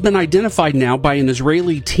has been identified now by an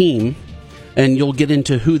Israeli team, and you'll get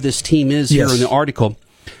into who this team is here in the article.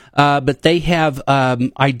 But they have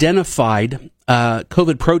identified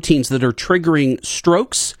COVID proteins that are triggering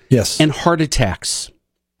strokes and heart attacks.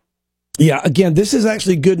 Yeah, again, this is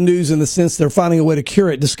actually good news in the sense they're finding a way to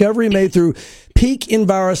cure it. Discovery made through peak in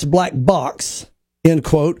virus black box, end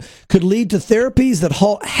quote, could lead to therapies that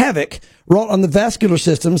halt havoc wrought on the vascular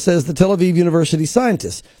system, says the Tel Aviv University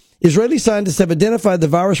scientists. Israeli scientists have identified the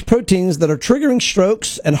virus proteins that are triggering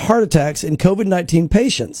strokes and heart attacks in COVID-19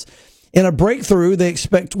 patients. In a breakthrough they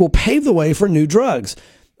expect will pave the way for new drugs.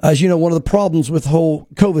 As you know, one of the problems with whole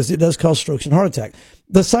COVID is it does cause strokes and heart attack.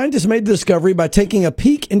 The scientists made the discovery by taking a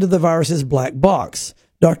peek into the virus's black box.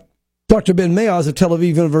 Dr. Ben Mayaz of Tel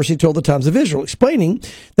Aviv University told the Times of Israel, explaining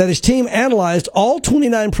that his team analyzed all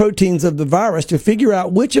 29 proteins of the virus to figure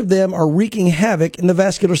out which of them are wreaking havoc in the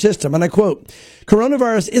vascular system. And I quote,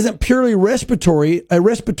 coronavirus isn't purely a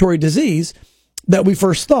respiratory disease that we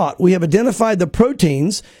first thought. We have identified the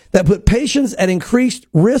proteins that put patients at increased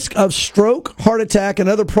risk of stroke, heart attack, and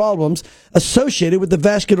other problems associated with the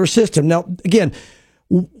vascular system. Now, again,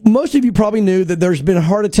 most of you probably knew that there's been a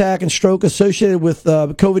heart attack and stroke associated with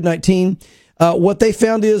COVID-19. What they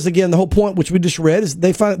found is, again, the whole point, which we just read, is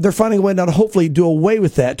they're finding a way now to hopefully do away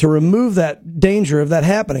with that, to remove that danger of that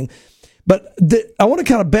happening. But I want to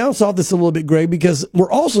kind of bounce off this a little bit, Greg, because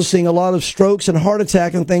we're also seeing a lot of strokes and heart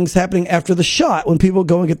attack and things happening after the shot, when people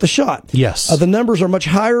go and get the shot. Yes. The numbers are much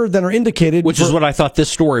higher than are indicated. Which is what I thought this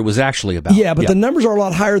story was actually about. Yeah, but the numbers are a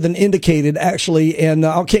lot higher than indicated, actually. And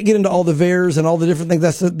I can't get into all the VAERS and all the different things.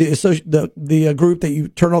 That's the group that you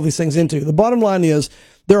turn all these things into. The bottom line is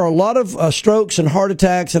there are a lot of strokes and heart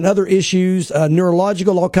attacks and other issues,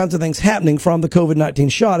 neurological, all kinds of things happening from the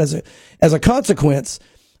COVID-19 shot as a consequence.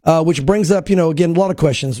 Which brings up, again, a lot of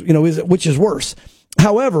questions, which is worse?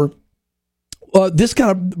 However, this kind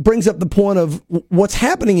of brings up the point of what's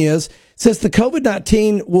happening is, since the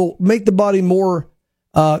COVID-19 will make the body more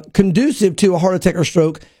conducive to a heart attack or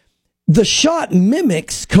stroke, the shot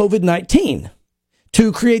mimics COVID-19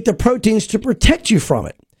 to create the proteins to protect you from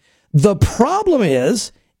it. The problem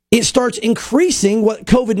is it starts increasing what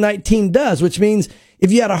COVID-19 does, which means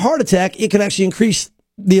if you had a heart attack, it can actually increase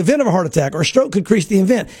the event of a heart attack, or a stroke could increase the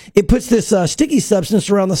event. It puts this sticky substance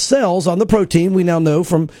around the cells on the protein, we now know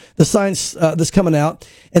from the science that's coming out.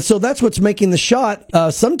 And so that's what's making the shot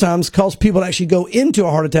sometimes cause people to actually go into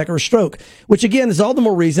a heart attack or a stroke, which again is all the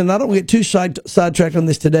more reason. And I don't get too sidetracked on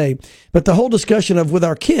this today, but the whole discussion of with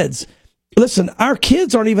our kids. Listen, our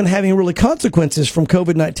kids aren't even having really consequences from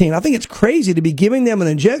COVID-19. I think it's crazy to be giving them an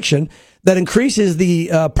injection that increases the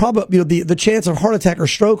the chance of heart attack or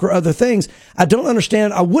stroke or other things. I don't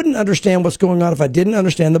understand. I wouldn't understand what's going on if I didn't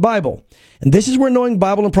understand the Bible. And this is where knowing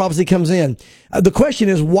Bible and prophecy comes in. The question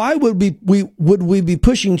is, why would we be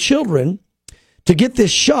pushing children to get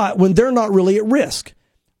this shot when they're not really at risk?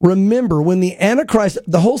 Remember, when the Antichrist,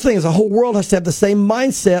 the whole thing is the whole world has to have the same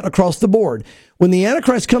mindset across the board. When the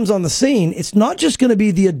Antichrist comes on the scene, it's not just going to be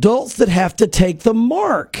the adults that have to take the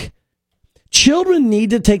mark. Children need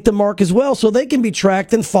to take the mark as well so they can be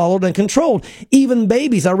tracked and followed and controlled. Even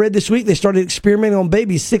babies. I read this week they started experimenting on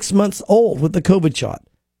babies 6 months old with the COVID shot.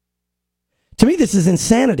 To me, this is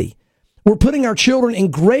insanity. We're putting our children in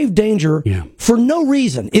grave danger for no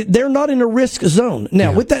reason. They're not in a risk zone.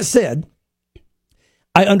 Now, with that said,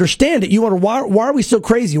 I understand it. You wonder, why are we so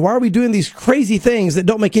crazy? Why are we doing these crazy things that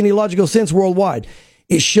don't make any logical sense worldwide?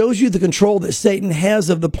 It shows you the control that Satan has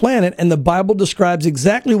of the planet, and the Bible describes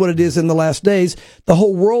exactly what it is in the last days. The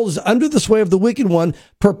whole world is under the sway of the wicked one,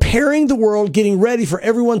 preparing the world, getting ready for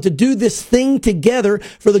everyone to do this thing together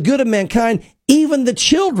for the good of mankind, even the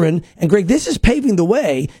children. And Greg, this is paving the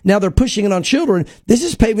way. Now they're pushing it on children. This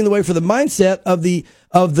is paving the way for the mindset of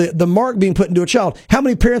the mark being put into a child. How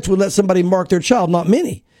many parents would let somebody mark their child? Not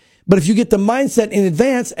many. But if you get the mindset in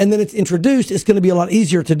advance and then it's introduced, it's going to be a lot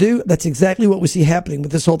easier to do. That's exactly what we see happening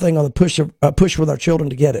with this whole thing on the push with our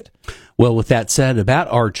children to get it. Well, with that said about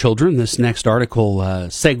our children, this next article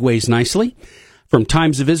segues nicely. From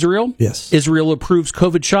Times of Israel, yes. Israel approves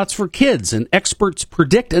COVID shots for kids, and experts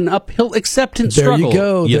predict an uphill acceptance struggle. There you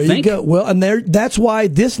go. You there think? you go. Well, and that's why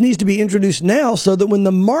this needs to be introduced now, so that when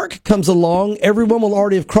the mark comes along, everyone will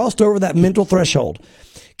already have crossed over that mental threshold.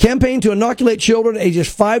 Campaign to inoculate children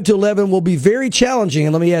ages 5 to 11 will be very challenging,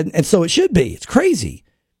 and let me add, and so it should be. It's crazy.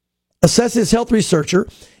 Assesses health researcher.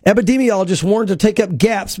 Epidemiologists warned to take up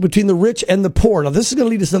gaps between the rich and the poor. Now, this is going to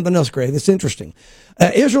lead to something else, Greg. That's interesting.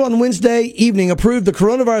 Israel on Wednesday evening approved the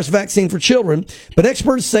coronavirus vaccine for children, but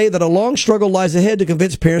experts say that a long struggle lies ahead to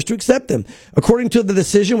convince parents to accept them. According to the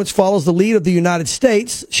decision, which follows the lead of the United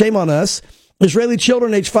States, shame on us, Israeli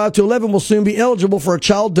children aged 5 to 11 will soon be eligible for a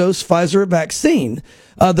child dose Pfizer vaccine.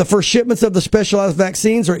 The first shipments of the specialized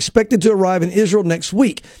vaccines are expected to arrive in Israel next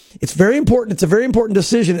week. It's very important. It's a very important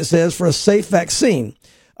decision, it says, for a safe vaccine.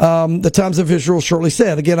 the Times of Israel shortly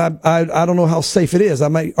said. Again, I don't know how safe it is. I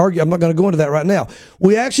might argue. I'm not going to go into that right now.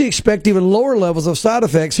 We actually expect even lower levels of side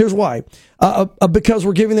effects. Here's why. Because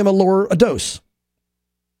we're giving them a dose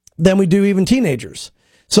than we do even teenagers.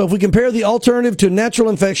 So if we compare the alternative to natural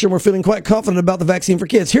infection, we're feeling quite confident about the vaccine for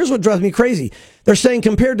kids. Here's what drives me crazy. They're saying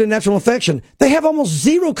compared to natural infection, they have almost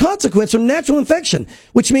zero consequence from natural infection,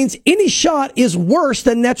 which means any shot is worse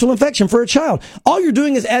than natural infection for a child. All you're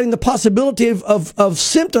doing is adding the possibility of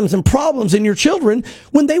symptoms and problems in your children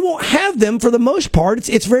when they won't have them for the most part.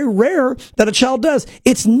 It's very rare that a child does.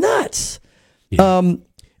 It's nuts. Yeah.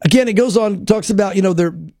 Again, it goes on, talks about, here's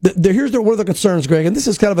one of the concerns, Greg, and this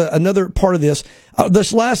is kind of another part of this.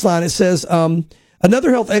 This last line, it says, another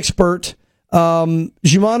health expert,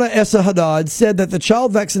 Jumana Essa Haddad, said that the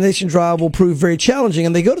child vaccination drive will prove very challenging.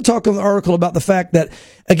 And they go to talk in the article about the fact that,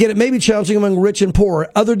 again, it may be challenging among rich and poor,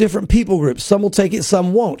 other different people groups. Some will take it,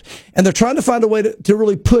 some won't. And they're trying to find a way to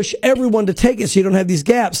really push everyone to take it so you don't have these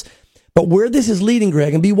gaps. But where this is leading,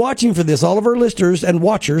 Greg, and be watching for this, all of our listeners and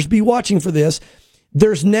watchers, be watching for this.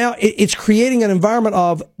 There's now, it's creating an environment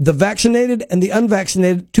of the vaccinated and the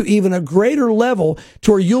unvaccinated to even a greater level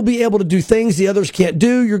to where you'll be able to do things the others can't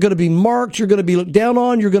do. You're going to be marked. You're going to be looked down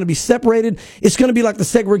on. You're going to be separated. It's going to be like the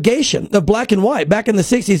segregation of black and white back in the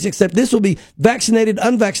 60s, except this will be vaccinated,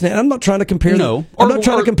 unvaccinated. I'm not trying to compare. No. I'm not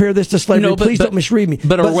trying to compare this to slavery. Please don't misread me.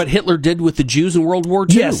 But what Hitler did with the Jews in World War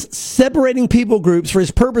II. Yes, separating people groups for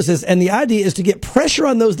his purposes. And the idea is to get pressure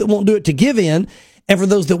on those that won't do it to give in. And for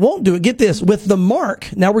those that won't do it, get this, with the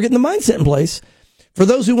mark, now we're getting the mindset in place. For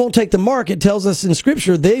those who won't take the mark, it tells us in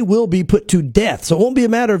Scripture, they will be put to death. So it won't be a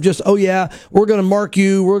matter of just, oh yeah, we're going to mark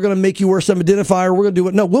you, we're going to make you wear some identifier, we're going to do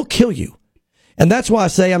it. No, we'll kill you. And that's why I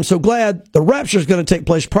say I'm so glad the rapture is going to take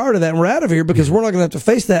place prior to that and we're out of here because we're not going to have to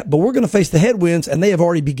face that, but we're going to face the headwinds and they have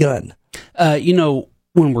already begun.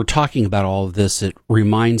 When we're talking about all of this, it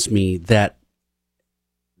reminds me that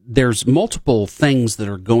there's multiple things that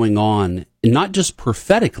are going on, not just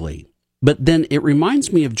prophetically, but then it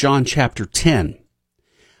reminds me of John chapter 10,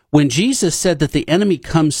 when Jesus said that the enemy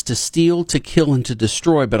comes to steal, to kill, and to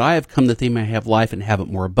destroy, but I have come that they may have life and have it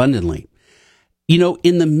more abundantly.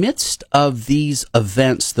 In the midst of these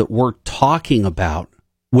events that we're talking about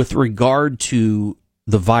with regard to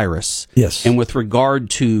the virus, yes, and with regard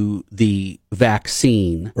to the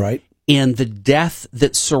vaccine, right, and the death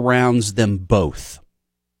that surrounds them both,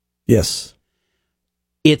 yes,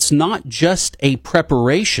 it's not just a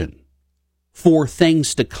preparation for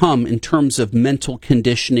things to come in terms of mental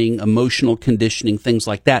conditioning, emotional conditioning, things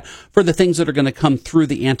like that, for the things that are going to come through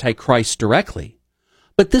the Antichrist directly.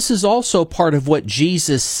 But this is also part of what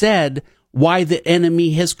Jesus said, why the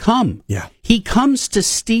enemy has come. Yeah. He comes to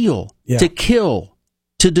steal, to kill,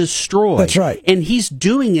 to destroy. That's right. And he's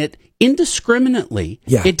doing it indiscriminately.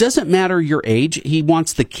 Yeah. It doesn't matter your age. He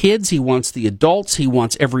wants the kids. He wants the adults. He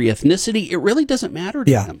wants every ethnicity. It really doesn't matter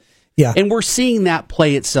to him. Yeah. And we're seeing that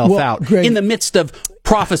play itself out, Greg, in the midst of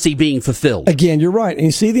prophecy being fulfilled. Again, you're right. And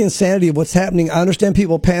you see the insanity of what's happening. I understand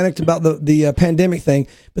people panicked about the pandemic thing,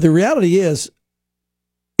 but the reality is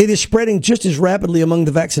it is spreading just as rapidly among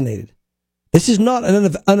the vaccinated. This is not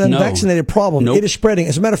an unvaccinated problem. Nope. It is spreading.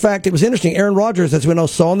 As a matter of fact, it was interesting. Aaron Rodgers, as we know,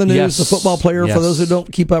 saw on the news, the football player, for those who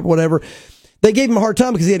don't keep up, whatever. They gave him a hard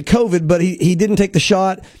time because he had COVID, but he didn't take the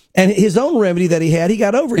shot. And his own remedy that he had, he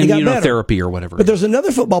got over it. He got better. Immunotherapy or whatever. But there's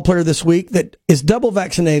another football player this week that is double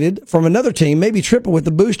vaccinated from another team, maybe triple with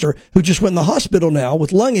the booster, who just went in the hospital now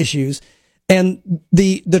with lung issues. And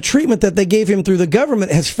the treatment that they gave him through the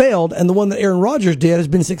government has failed, and the one that Aaron Rodgers did has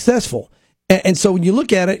been successful. And so when you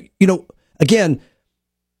look at it, again,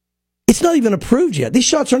 it's not even approved yet. These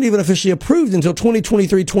shots aren't even officially approved until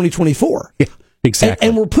 2023, 2024. Yeah, exactly.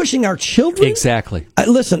 And we're pushing our children. Exactly.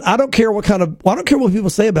 Listen, I don't care what people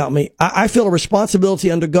say about me. I feel a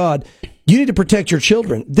responsibility under God. You need to protect your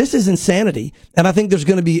children. This is insanity, and I think there's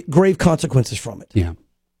going to be grave consequences from it. Yeah.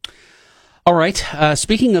 All right.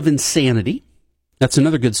 Speaking of insanity, that's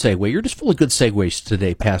another good segue. You're just full of good segues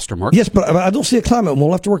today, Pastor Mark. Yes, but I don't see a climate.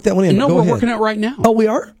 We'll have to work that one in. No, we're working it right now. Oh, we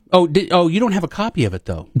are? Oh, you don't have a copy of it,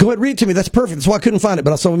 though. Go ahead, read it to me. That's perfect. That's why I couldn't find it,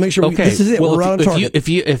 but so we'll make sure this is it. Well, we're right on target.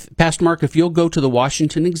 If Pastor Mark, if you'll go to the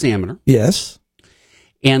Washington Examiner. Yes.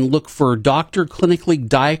 And look for doctor clinically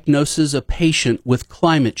diagnoses a patient with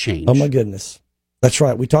climate change. Oh, my goodness. That's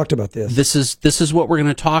right. We talked about this. This is what we're going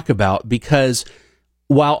to talk about, because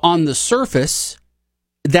while on the surface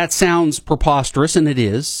that sounds preposterous, and it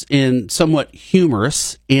is, and somewhat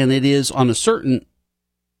humorous, and it is on a certain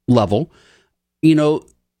level,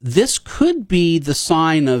 this could be the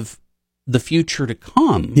sign of the future to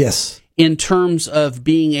come. Yes. In terms of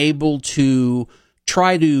being able to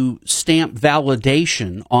try to stamp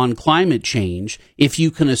validation on climate change if you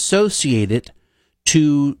can associate it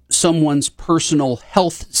to someone's personal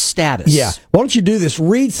health status. Yeah. Why don't you do this?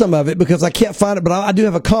 Read some of it, because I can't find it, but I do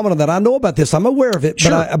have a comment on that. I know about this. I'm aware of it,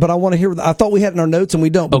 Sure. but I want to hear. I thought we had it in our notes, and we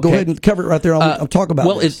don't. But Okay. go ahead and cover it right there. I'll talk about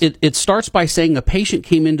this. Well, it starts by saying a patient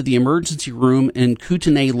came into the emergency room in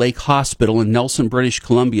Kootenay Lake Hospital in Nelson, British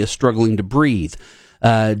Columbia, struggling to breathe.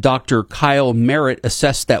 Dr. Kyle Merritt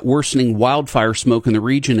assessed that worsening wildfire smoke in the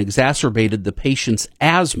region exacerbated the patient's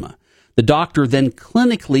asthma. The doctor then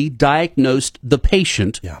clinically diagnosed the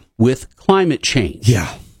patient with climate change.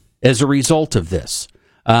 Yeah. As a result of this,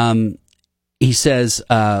 he says,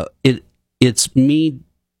 it's me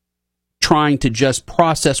trying to just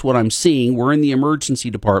process what I'm seeing. We're in the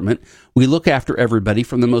emergency department. We look after everybody,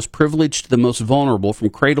 from the most privileged to the most vulnerable,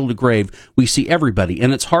 from cradle to grave. We see everybody.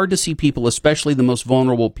 And it's hard to see people, especially the most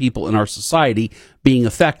vulnerable people in our society, being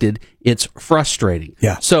affected. It's frustrating.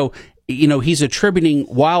 Yeah. So, he's attributing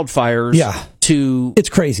wildfires to... It's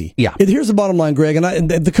crazy. Yeah. Here's the bottom line, Greg,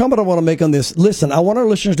 and the comment I want to make on this. Listen, I want our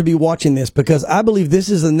listeners to be watching this, because I believe this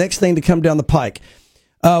is the next thing to come down the pike.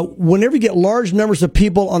 Whenever you get large numbers of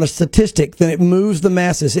people on a statistic, then it moves the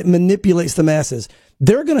masses. It manipulates the masses.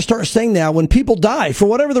 They're going to start saying now, when people die, for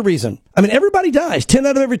whatever the reason, I mean, everybody dies, 10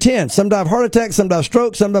 out of every 10. Some die of heart attack, some die of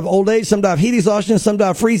stroke, some die of old age, some die of heat exhaustion, some die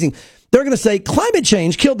of freezing. They're going to say, climate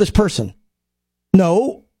change killed this person.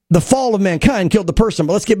 No, the fall of mankind killed the person.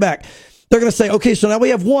 But let's get back. They're going to say, okay, so now we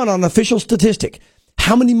have one on an official statistic.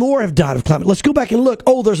 How many more have died of climate? Let's go back and look.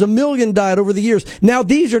 Oh, there's 1 million died over the years. Now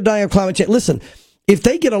these are dying of climate change. Listen, if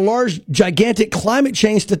they get a large, gigantic climate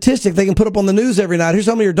change statistic they can put up on the news every night, here's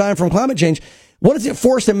how many are dying from climate change. What does it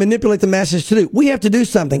force and manipulate the masses to do? We have to do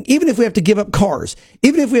something. Even if we have to give up cars,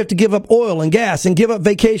 even if we have to give up oil and gas and give up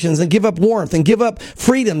vacations and give up warmth and give up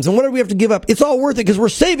freedoms and whatever we have to give up, it's all worth it, because we're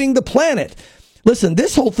saving the planet. Listen,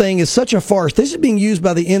 this whole thing is such a farce. This is being used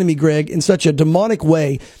by the enemy, Greg, in such a demonic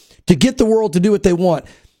way to get the world to do what they want.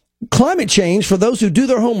 Climate change, for those who do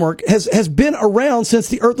their homework, has been around since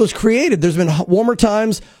the earth was created. There's been warmer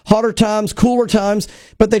times, hotter times, cooler times,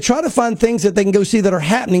 but they try to find things that they can go see that are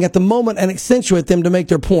happening at the moment and accentuate them to make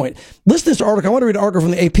their point. Listen to this article. I want to read an article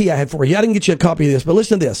from the AP I had for you. I didn't get you a copy of this, but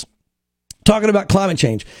listen to this. Talking about climate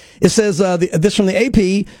change. It says, this from the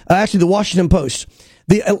AP, actually the Washington Post.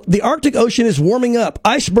 The Arctic Ocean is warming up.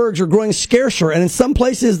 Icebergs are growing scarcer, and in some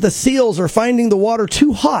places the seals are finding the water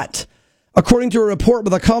too hot. According to a report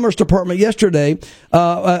by the Commerce Department yesterday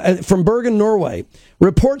from Bergen, Norway.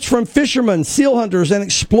 Reports from fishermen, seal hunters, and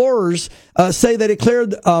explorers say they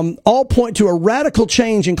declared all point to a radical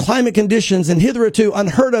change in climate conditions and hitherto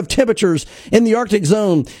unheard of temperatures in the Arctic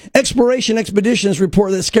zone. Exploration expeditions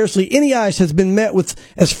report that scarcely any ice has been met with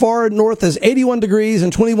as far north as 81 degrees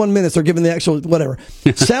and 21 minutes. They're given the actual whatever.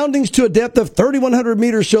 Soundings to a depth of 3,100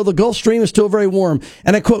 meters show the Gulf Stream is still very warm.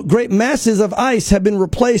 And I quote, great masses of ice have been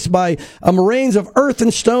replaced by moraines of earth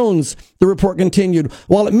and stones, the report continued.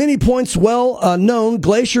 While at many points well known,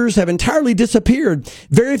 glaciers have entirely disappeared.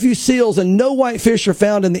 Very few seals and no whitefish are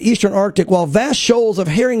found in the eastern Arctic, while vast shoals of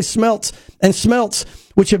herring smelts,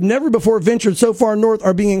 which have never before ventured so far north,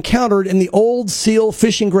 are being encountered in the old seal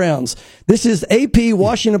fishing grounds. This is AP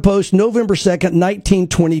Washington Post, November 2nd,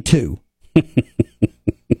 1922.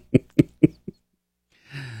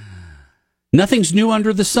 Nothing's new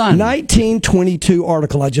under the sun. 1922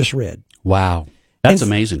 article I just read. Wow. That's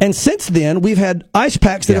amazing. And since then, we've had ice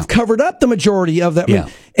packs that have covered up the majority of that. I mean,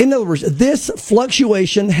 in other words, this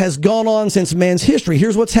fluctuation has gone on since man's history.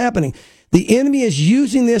 Here's what's happening. The enemy is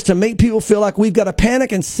using this to make people feel like we've got to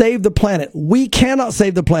panic and save the planet. We cannot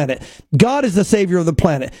save the planet. God is the savior of the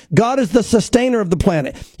planet. God is the sustainer of the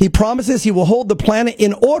planet. He promises he will hold the planet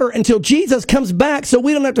in order until Jesus comes back, so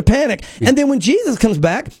we don't have to panic. And then when Jesus comes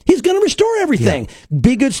back, he's going to restore everything.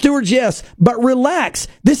 Be good stewards, yes, but relax.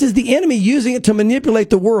 This is the enemy using it to manipulate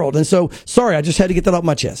the world. And so, sorry, I just had to get that off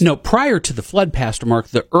my chest. No, prior to the flood, Pastor Mark,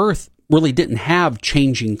 the earth really didn't have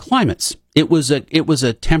changing climates. It was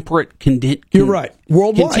a temperate, you're right,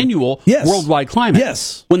 worldwide, continual worldwide climate.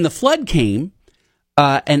 Yes. When the flood came,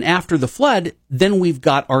 and after the flood, then we've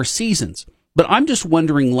got our seasons. But I'm just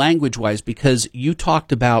wondering, language-wise, because you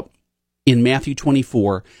talked about in Matthew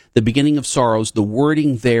 24, the beginning of sorrows. The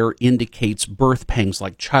wording there indicates birth pangs,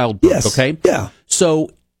 like childbirth. Yes. Okay. Yeah. So,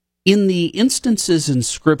 in the instances in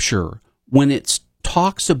Scripture when it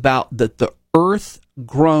talks about that the earth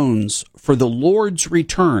groans for the Lord's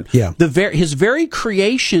return. Yeah. His very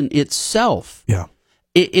creation itself. Yeah.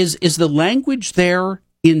 Is the language there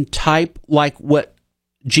in type like what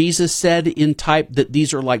Jesus said in type that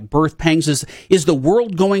these are like birth pangs? Is the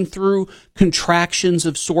world going through contractions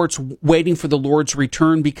of sorts, waiting for the Lord's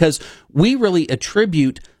return? Because we really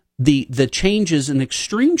attribute the changes and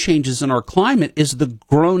extreme changes in our climate is the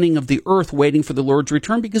groaning of the earth waiting for the Lord's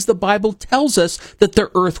return, because the Bible tells us that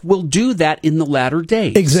the earth will do that in the latter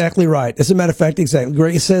days. Exactly right. As a matter of fact,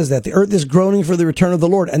 exactly. It says that the earth is groaning for the return of the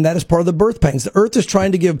Lord, and that is part of the birth pangs. The earth is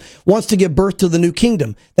wants to give birth to the new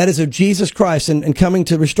kingdom. That is of Jesus Christ and coming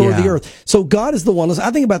to restore the earth. So God is the one.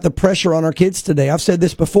 I think about the pressure on our kids today. I've said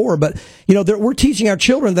this before, but we're teaching our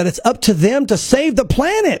children that it's up to them to save the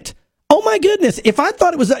planet. Oh my goodness. If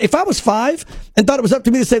I was 5 and thought it was up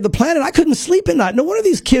to me to save the planet, I couldn't sleep at night. No wonder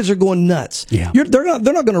these kids are going nuts. Yeah. They're not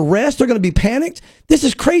going to rest. They're going to be panicked. This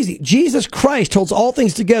is crazy. Jesus Christ holds all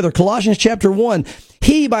things together. Colossians chapter 1.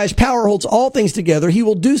 He, by his power, holds all things together. He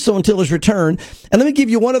will do so until his return. And let me give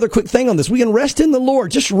you one other quick thing on this. We can rest in the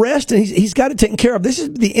Lord. Just rest, and he's got it taken care of. This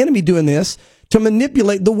is the enemy doing this to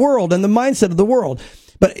manipulate the world and the mindset of the world.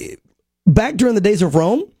 But back during the days of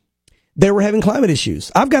Rome, they were having climate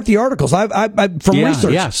issues. I've got the articles. I from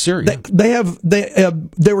research. Yeah, sure.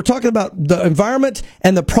 They were talking about the environment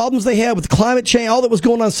and the problems they had with climate change, all that was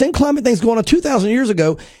going on. Same climate things going on 2,000 years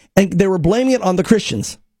ago, and they were blaming it on the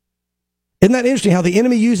Christians. Isn't that interesting how the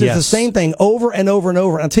enemy uses the same thing over and over and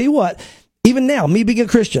over? And I'll tell you what, even now, me being a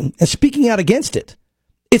Christian and speaking out against it,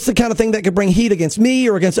 it's the kind of thing that could bring heat against me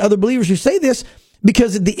or against other believers who say this,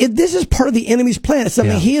 because this is part of the enemy's plan. It's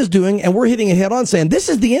something he is doing, and we're hitting it head on, saying, this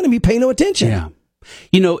is the enemy, pay no attention.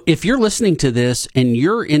 Yeah. If you're listening to this and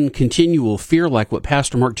you're in continual fear, like what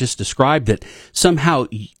Pastor Mark just described, that somehow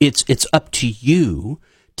it's up to you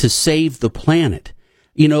to save the planet.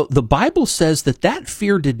 The Bible says that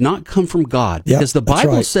fear did not come from God, because the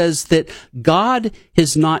Bible says that God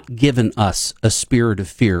has not given us a spirit of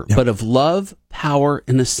fear, but of love, power,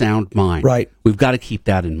 and a sound mind. Right. We've got to keep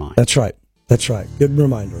that in mind. That's right. That's right. Good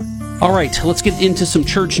reminder. All right, let's get into some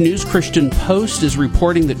church news. Christian Post is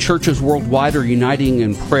reporting that churches worldwide are uniting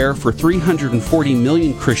in prayer for 340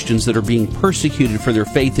 million Christians that are being persecuted for their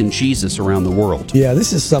faith in Jesus around the world. Yeah,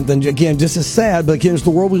 this is something, again, just as sad, but again, it's the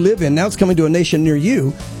world we live in. Now it's coming to a nation near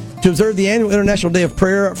you. To observe the annual International Day of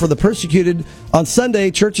Prayer for the Persecuted, on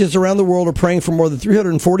Sunday, churches around the world are praying for more than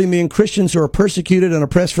 340 million Christians who are persecuted and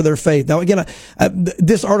oppressed for their faith. Now, again,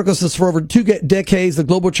 this article says for over 2 decades, the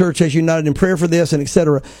global church has united in prayer for this, and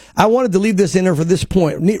etc. I wanted to leave this in there for this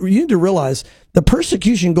point. You need to realize the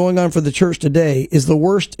persecution going on for the church today is the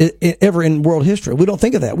worst ever in world history. We don't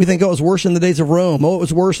think of that. We think, it was worse in the days of Rome. It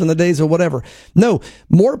was worse in the days of whatever. No,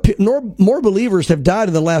 more believers have died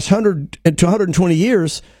in the last 100 to 120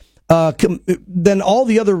 years than all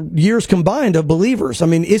the other years combined of believers. I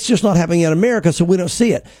mean, it's just not happening in America, so we don't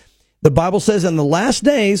see it. The Bible says in the last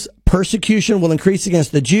days, persecution will increase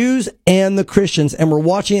against the Jews and the Christians, and we're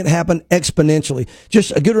watching it happen exponentially.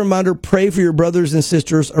 Just a good reminder, pray for your brothers and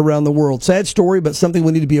sisters around the world. Sad story, but something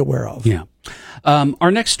we need to be aware of. Yeah. Our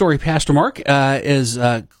next story, Pastor Mark, is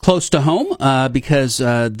close to home because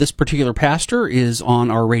this particular pastor is on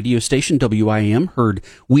our radio station, WIM, heard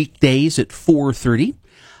weekdays at 4:30.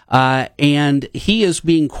 And he is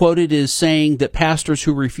being quoted as saying that pastors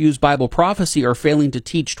who refuse Bible prophecy are failing to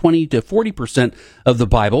teach 20 to 40% of the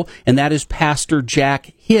Bible, and that is Pastor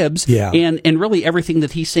Jack Hibbs. Yeah. And really everything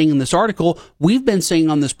that he's saying in this article, we've been saying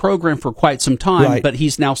on this program for quite some time, but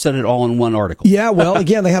he's now said it all in one article. Yeah, well,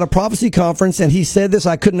 again, they had a prophecy conference, and he said this.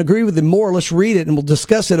 I couldn't agree with him more. Let's read it, and we'll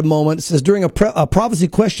discuss it in a moment. It says, during a prophecy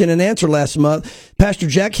question and answer last month, Pastor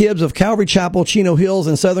Jack Hibbs of Calvary Chapel, Chino Hills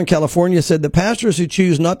in Southern California said the pastors who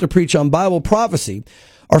choose not to preach on Bible prophecy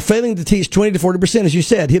are failing to teach 20 to 40%. As you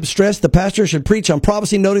said, Hibbs stressed the pastor should preach on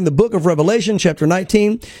prophecy, noting the book of Revelation, chapter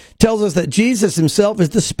 19, tells us that Jesus himself is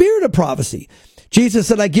the spirit of prophecy. Jesus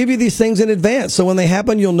said, I give you these things in advance, so when they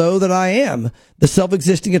happen, you'll know that I am the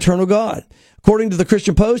self-existing eternal God. According to the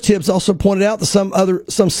Christian Post, Hibbs also pointed out that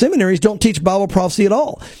some seminaries don't teach Bible prophecy at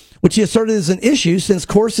all, which he asserted is an issue since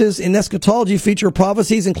courses in eschatology feature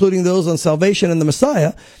prophecies, including those on salvation and the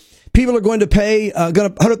Messiah. People are going to pay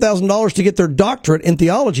 $100,000 to get their doctorate in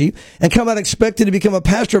theology and come out expected to become a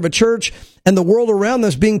pastor of a church, and the world around them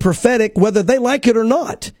is being prophetic, whether they like it or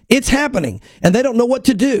not. It's happening, and they don't know what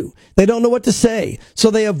to do. They don't know what to say,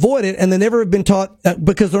 so they avoid it, and they never have been taught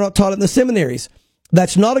because they're not taught it in the seminaries.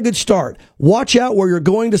 That's not a good start. Watch out where you're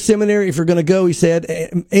going to seminary if you're going to go, he said.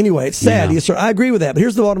 Anyway, it's sad. Yeah. Yes, sir. I agree with that, but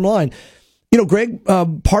here's the bottom line. You know, Greg,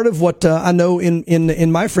 part of what I know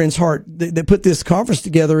in my friend's heart that put this conference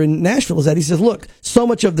together in Nashville is that he says, look, so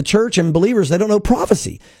much of the church and believers, they don't know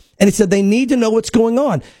prophecy. And he said they need to know what's going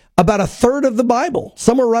on. about a third of the Bible.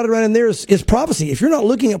 Somewhere right around in there is prophecy. If you're not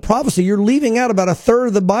looking at prophecy, you're leaving out about a third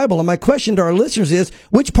of the Bible. And my question to our listeners is,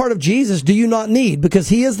 which part of Jesus do you not need? Because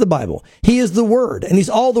he is the Bible. He is the Word, and he's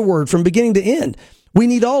all the Word from beginning to end. We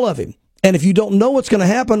need all of him. And if you don't know what's going to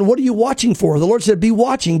happen, what are you watching for? The Lord said, be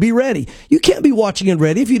watching, be ready. You can't be watching and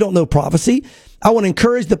ready if you don't know prophecy. I want to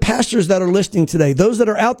encourage the pastors that are listening today, those that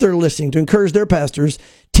are out there listening, to encourage their pastors,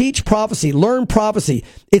 teach prophecy, learn prophecy.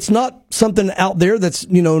 It's not something out there that's,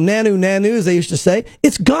 nanu, as they used to say.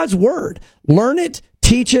 It's God's Word. Learn it,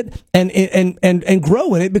 teach it, and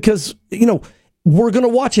grow in it, because, we're going to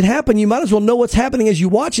watch it happen. You might as well know what's happening as you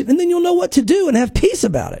watch it, and then you'll know what to do and have peace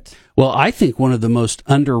about it. Well, I think one of the most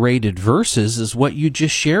underrated verses is what you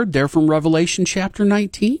just shared there from Revelation chapter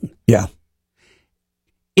 19. Yeah.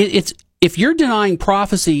 It's if you're denying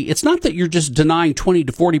prophecy, it's not that you're just denying 20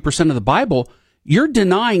 to 40% of the Bible. You're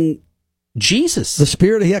denying Jesus. The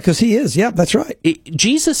Spirit, yeah, because he is. Yeah, that's right.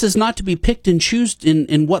 Jesus is not to be picked and chosen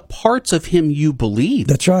in what parts of him you believe.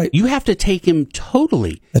 That's right. You have to take him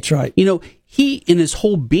totally. That's right. He, in his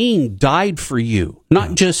whole being, died for you,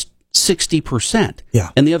 not just 60%. Yeah.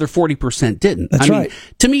 And the other 40% didn't. That's right.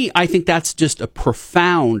 To me, I think that's just a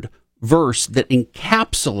profound verse that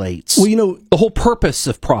encapsulates the whole purpose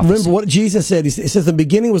of prophecy. Remember what Jesus said. He says, the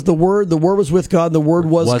beginning was the Word was with God, and the Word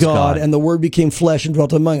was God, and the Word became flesh and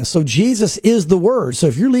dwelt among us. So Jesus is the Word. So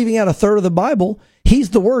if you're leaving out a third of the Bible, he's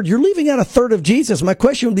the Word. You're leaving out a third of Jesus. My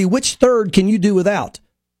question would be, which third can you do without?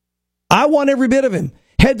 I want every bit of him.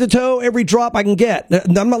 Head to toe, every drop I can get.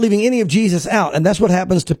 I'm not leaving any of Jesus out. And that's what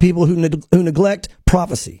happens to people who neglect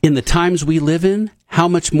prophecy. In the times we live in, how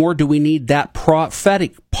much more do we need that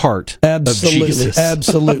prophetic part of Jesus?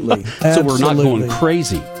 Absolutely. So we're not going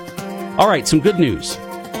crazy. All right, some good news.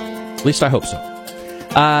 At least I hope so.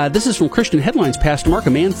 This is from Christian Headlines, Pastor Mark.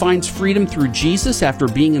 A man finds freedom through Jesus after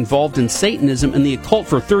being involved in Satanism and the occult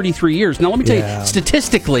for 33 years. Now, let me tell you,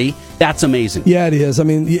 statistically, that's amazing. Yeah, it is. I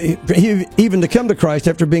mean, even to come to Christ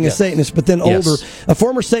after being a Satanist, but then older. A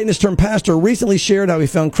former Satanist turned pastor recently shared how he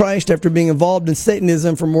found Christ after being involved in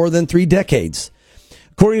Satanism for more than 3 decades.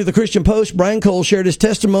 According to the Christian Post, Brian Cole shared his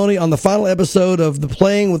testimony on the final episode of the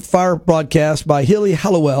Playing with Fire broadcast by Hilly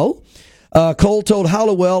Hallowell. Cole told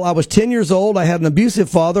Hallowell, I was 10 years old, I had an abusive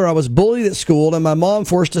father, I was bullied at school, and my mom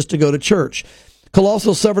forced us to go to church. Cole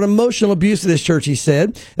also suffered emotional abuse at his church, he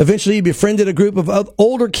said. Eventually, he befriended a group of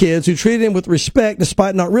older kids who treated him with respect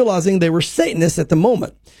despite not realizing they were Satanists at the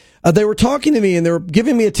moment. They were talking to me and they were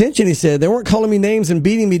giving me attention, he said. They weren't calling me names and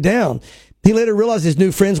beating me down. He later realized his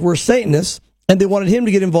new friends were Satanists, and they wanted him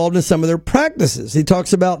to get involved in some of their practices. He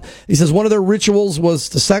says one of their rituals was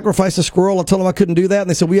to sacrifice a squirrel. I told him I couldn't do that, and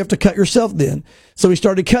they said, we have to cut yourself then. So he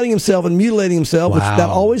started cutting himself and mutilating himself, which that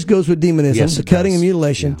always goes with demonism, the cutting and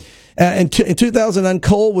mutilation. Yeah. In 2009,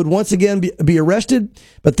 Cole would once again be arrested,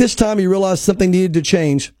 but this time he realized something needed to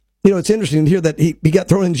change. It's interesting to hear that he got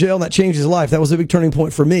thrown in jail and that changed his life. That was a big turning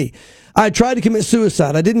point for me. I tried to commit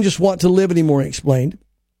suicide. I didn't just want to live anymore, he explained.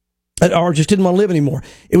 Or just didn't want to live anymore.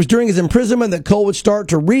 It was during his imprisonment that Cole would start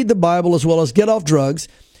to read the Bible as well as get off drugs.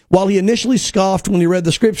 While he initially scoffed when he read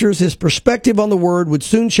the scriptures, his perspective on the word would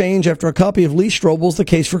soon change after a copy of Lee Strobel's The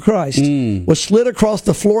Case for Christ was slid across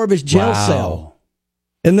the floor of his jail cell.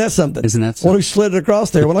 Isn't that something? Isn't that something? One who slid it across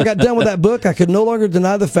there. When I got done with that book, I could no longer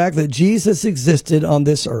deny the fact that Jesus existed on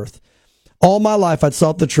this earth. All my life, I'd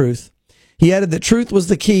sought the truth. He added that truth was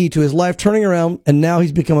the key to his life turning around, and now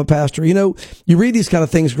he's become a pastor. You read these kind of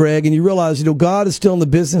things, Greg, and you realize, God is still in the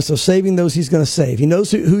business of saving those he's going to save. He knows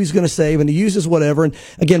who he's going to save, and he uses whatever. And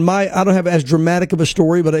again, I don't have as dramatic of a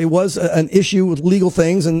story, but it was an issue with legal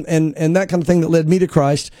things and that kind of thing that led me to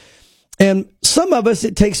Christ. And some of us,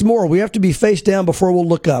 it takes more. We have to be face down before we'll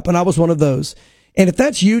look up, and I was one of those. And if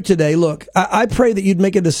that's you today, look, I pray that you'd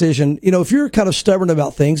make a decision. If you're kind of stubborn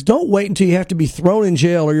about things, don't wait until you have to be thrown in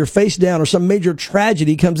jail or you're face down or some major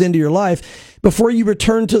tragedy comes into your life before you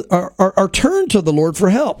return to or turn to the Lord for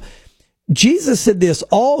help. Jesus said this,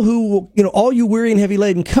 all you weary and heavy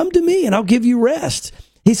laden, come to me and I'll give you rest.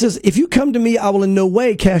 He says, if you come to me, I will in no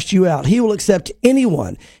way cast you out. He will accept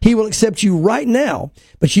anyone. He will accept you right now,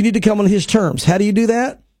 but you need to come on his terms. How do you do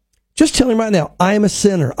that? Just tell him right now, I am a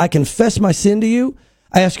sinner. I confess my sin to you.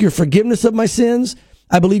 I ask your forgiveness of my sins.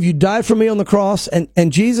 I believe you died for me on the cross.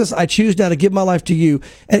 And Jesus, I choose now to give my life to you.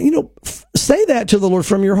 And, say that to the Lord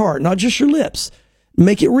from your heart, not just your lips.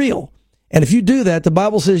 Make it real. And if you do that, the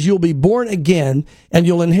Bible says you'll be born again and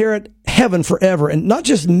you'll inherit heaven forever and not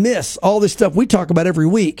just miss all this stuff we talk about every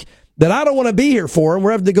week that I don't want to be here for, and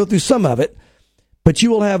we're having to go through some of it. But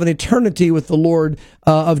you will have an eternity with the Lord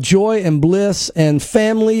of joy and bliss and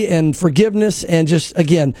family and forgiveness. And just,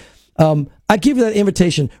 again, I I give you that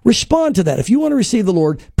invitation. Respond to that. If you want to receive the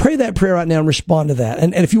Lord, pray that prayer right now and respond to that.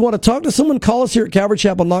 And if you want to talk to someone, call us here at Calvary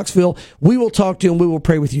Chapel, Knoxville. We will talk to you and we will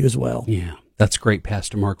pray with you as well. Yeah, that's great,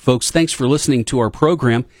 Pastor Mark. Folks, thanks for listening to our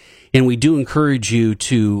program. And we do encourage you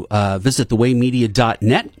to visit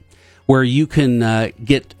thewaymedia.net, where you can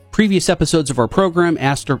get previous episodes of our program,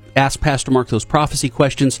 ask Pastor Mark those prophecy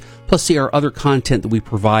questions, plus see our other content that we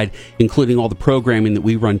provide, including all the programming that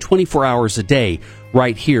we run 24 hours a day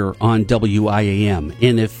right here on WIAM.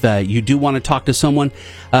 And if you do want to talk to someone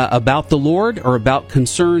about the Lord or about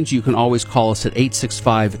concerns, you can always call us at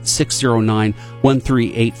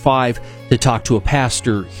 865-609-1385 to talk to a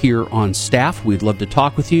pastor here on staff. We'd love to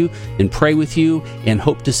talk with you and pray with you, and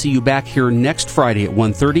hope to see you back here next Friday at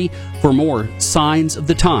 1:30 for more Signs of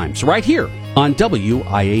the Times right here on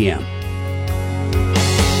WIAM.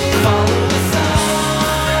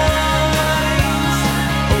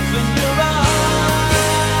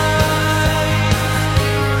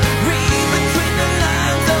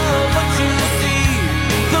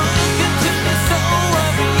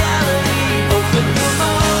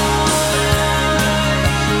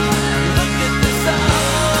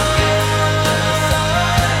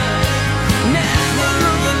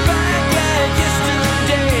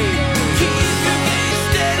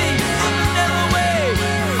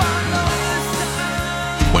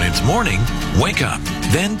 Morning, wake up,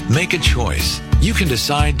 then make a choice. You can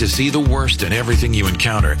decide to see the worst in everything you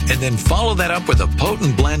encounter and then follow that up with a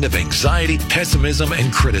potent blend of anxiety, pessimism,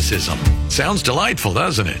 and criticism. Sounds delightful,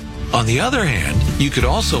 doesn't it? On the other hand, you could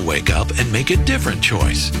also wake up and make a different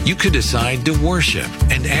choice. You could decide to worship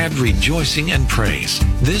and add rejoicing and praise.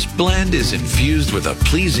 This blend is infused with a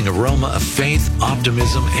pleasing aroma of faith,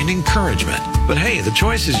 optimism, and encouragement. But hey, the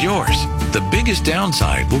choice is yours. The biggest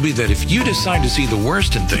downside will be that if you decide to see the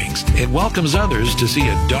worst in things, it welcomes others to see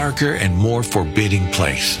a darker and more forbidding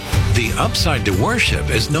place. The upside to worship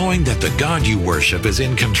is knowing that the God you worship is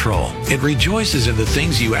in control. It rejoices in the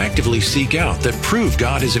things you actively seek out that prove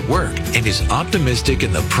God is at work, and is optimistic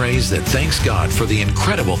in the praise that thanks God for the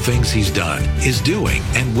incredible things He's done, is doing,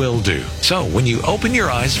 and will do. So when you open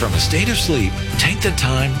your eyes from a state of sleep, take the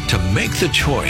time to make the choice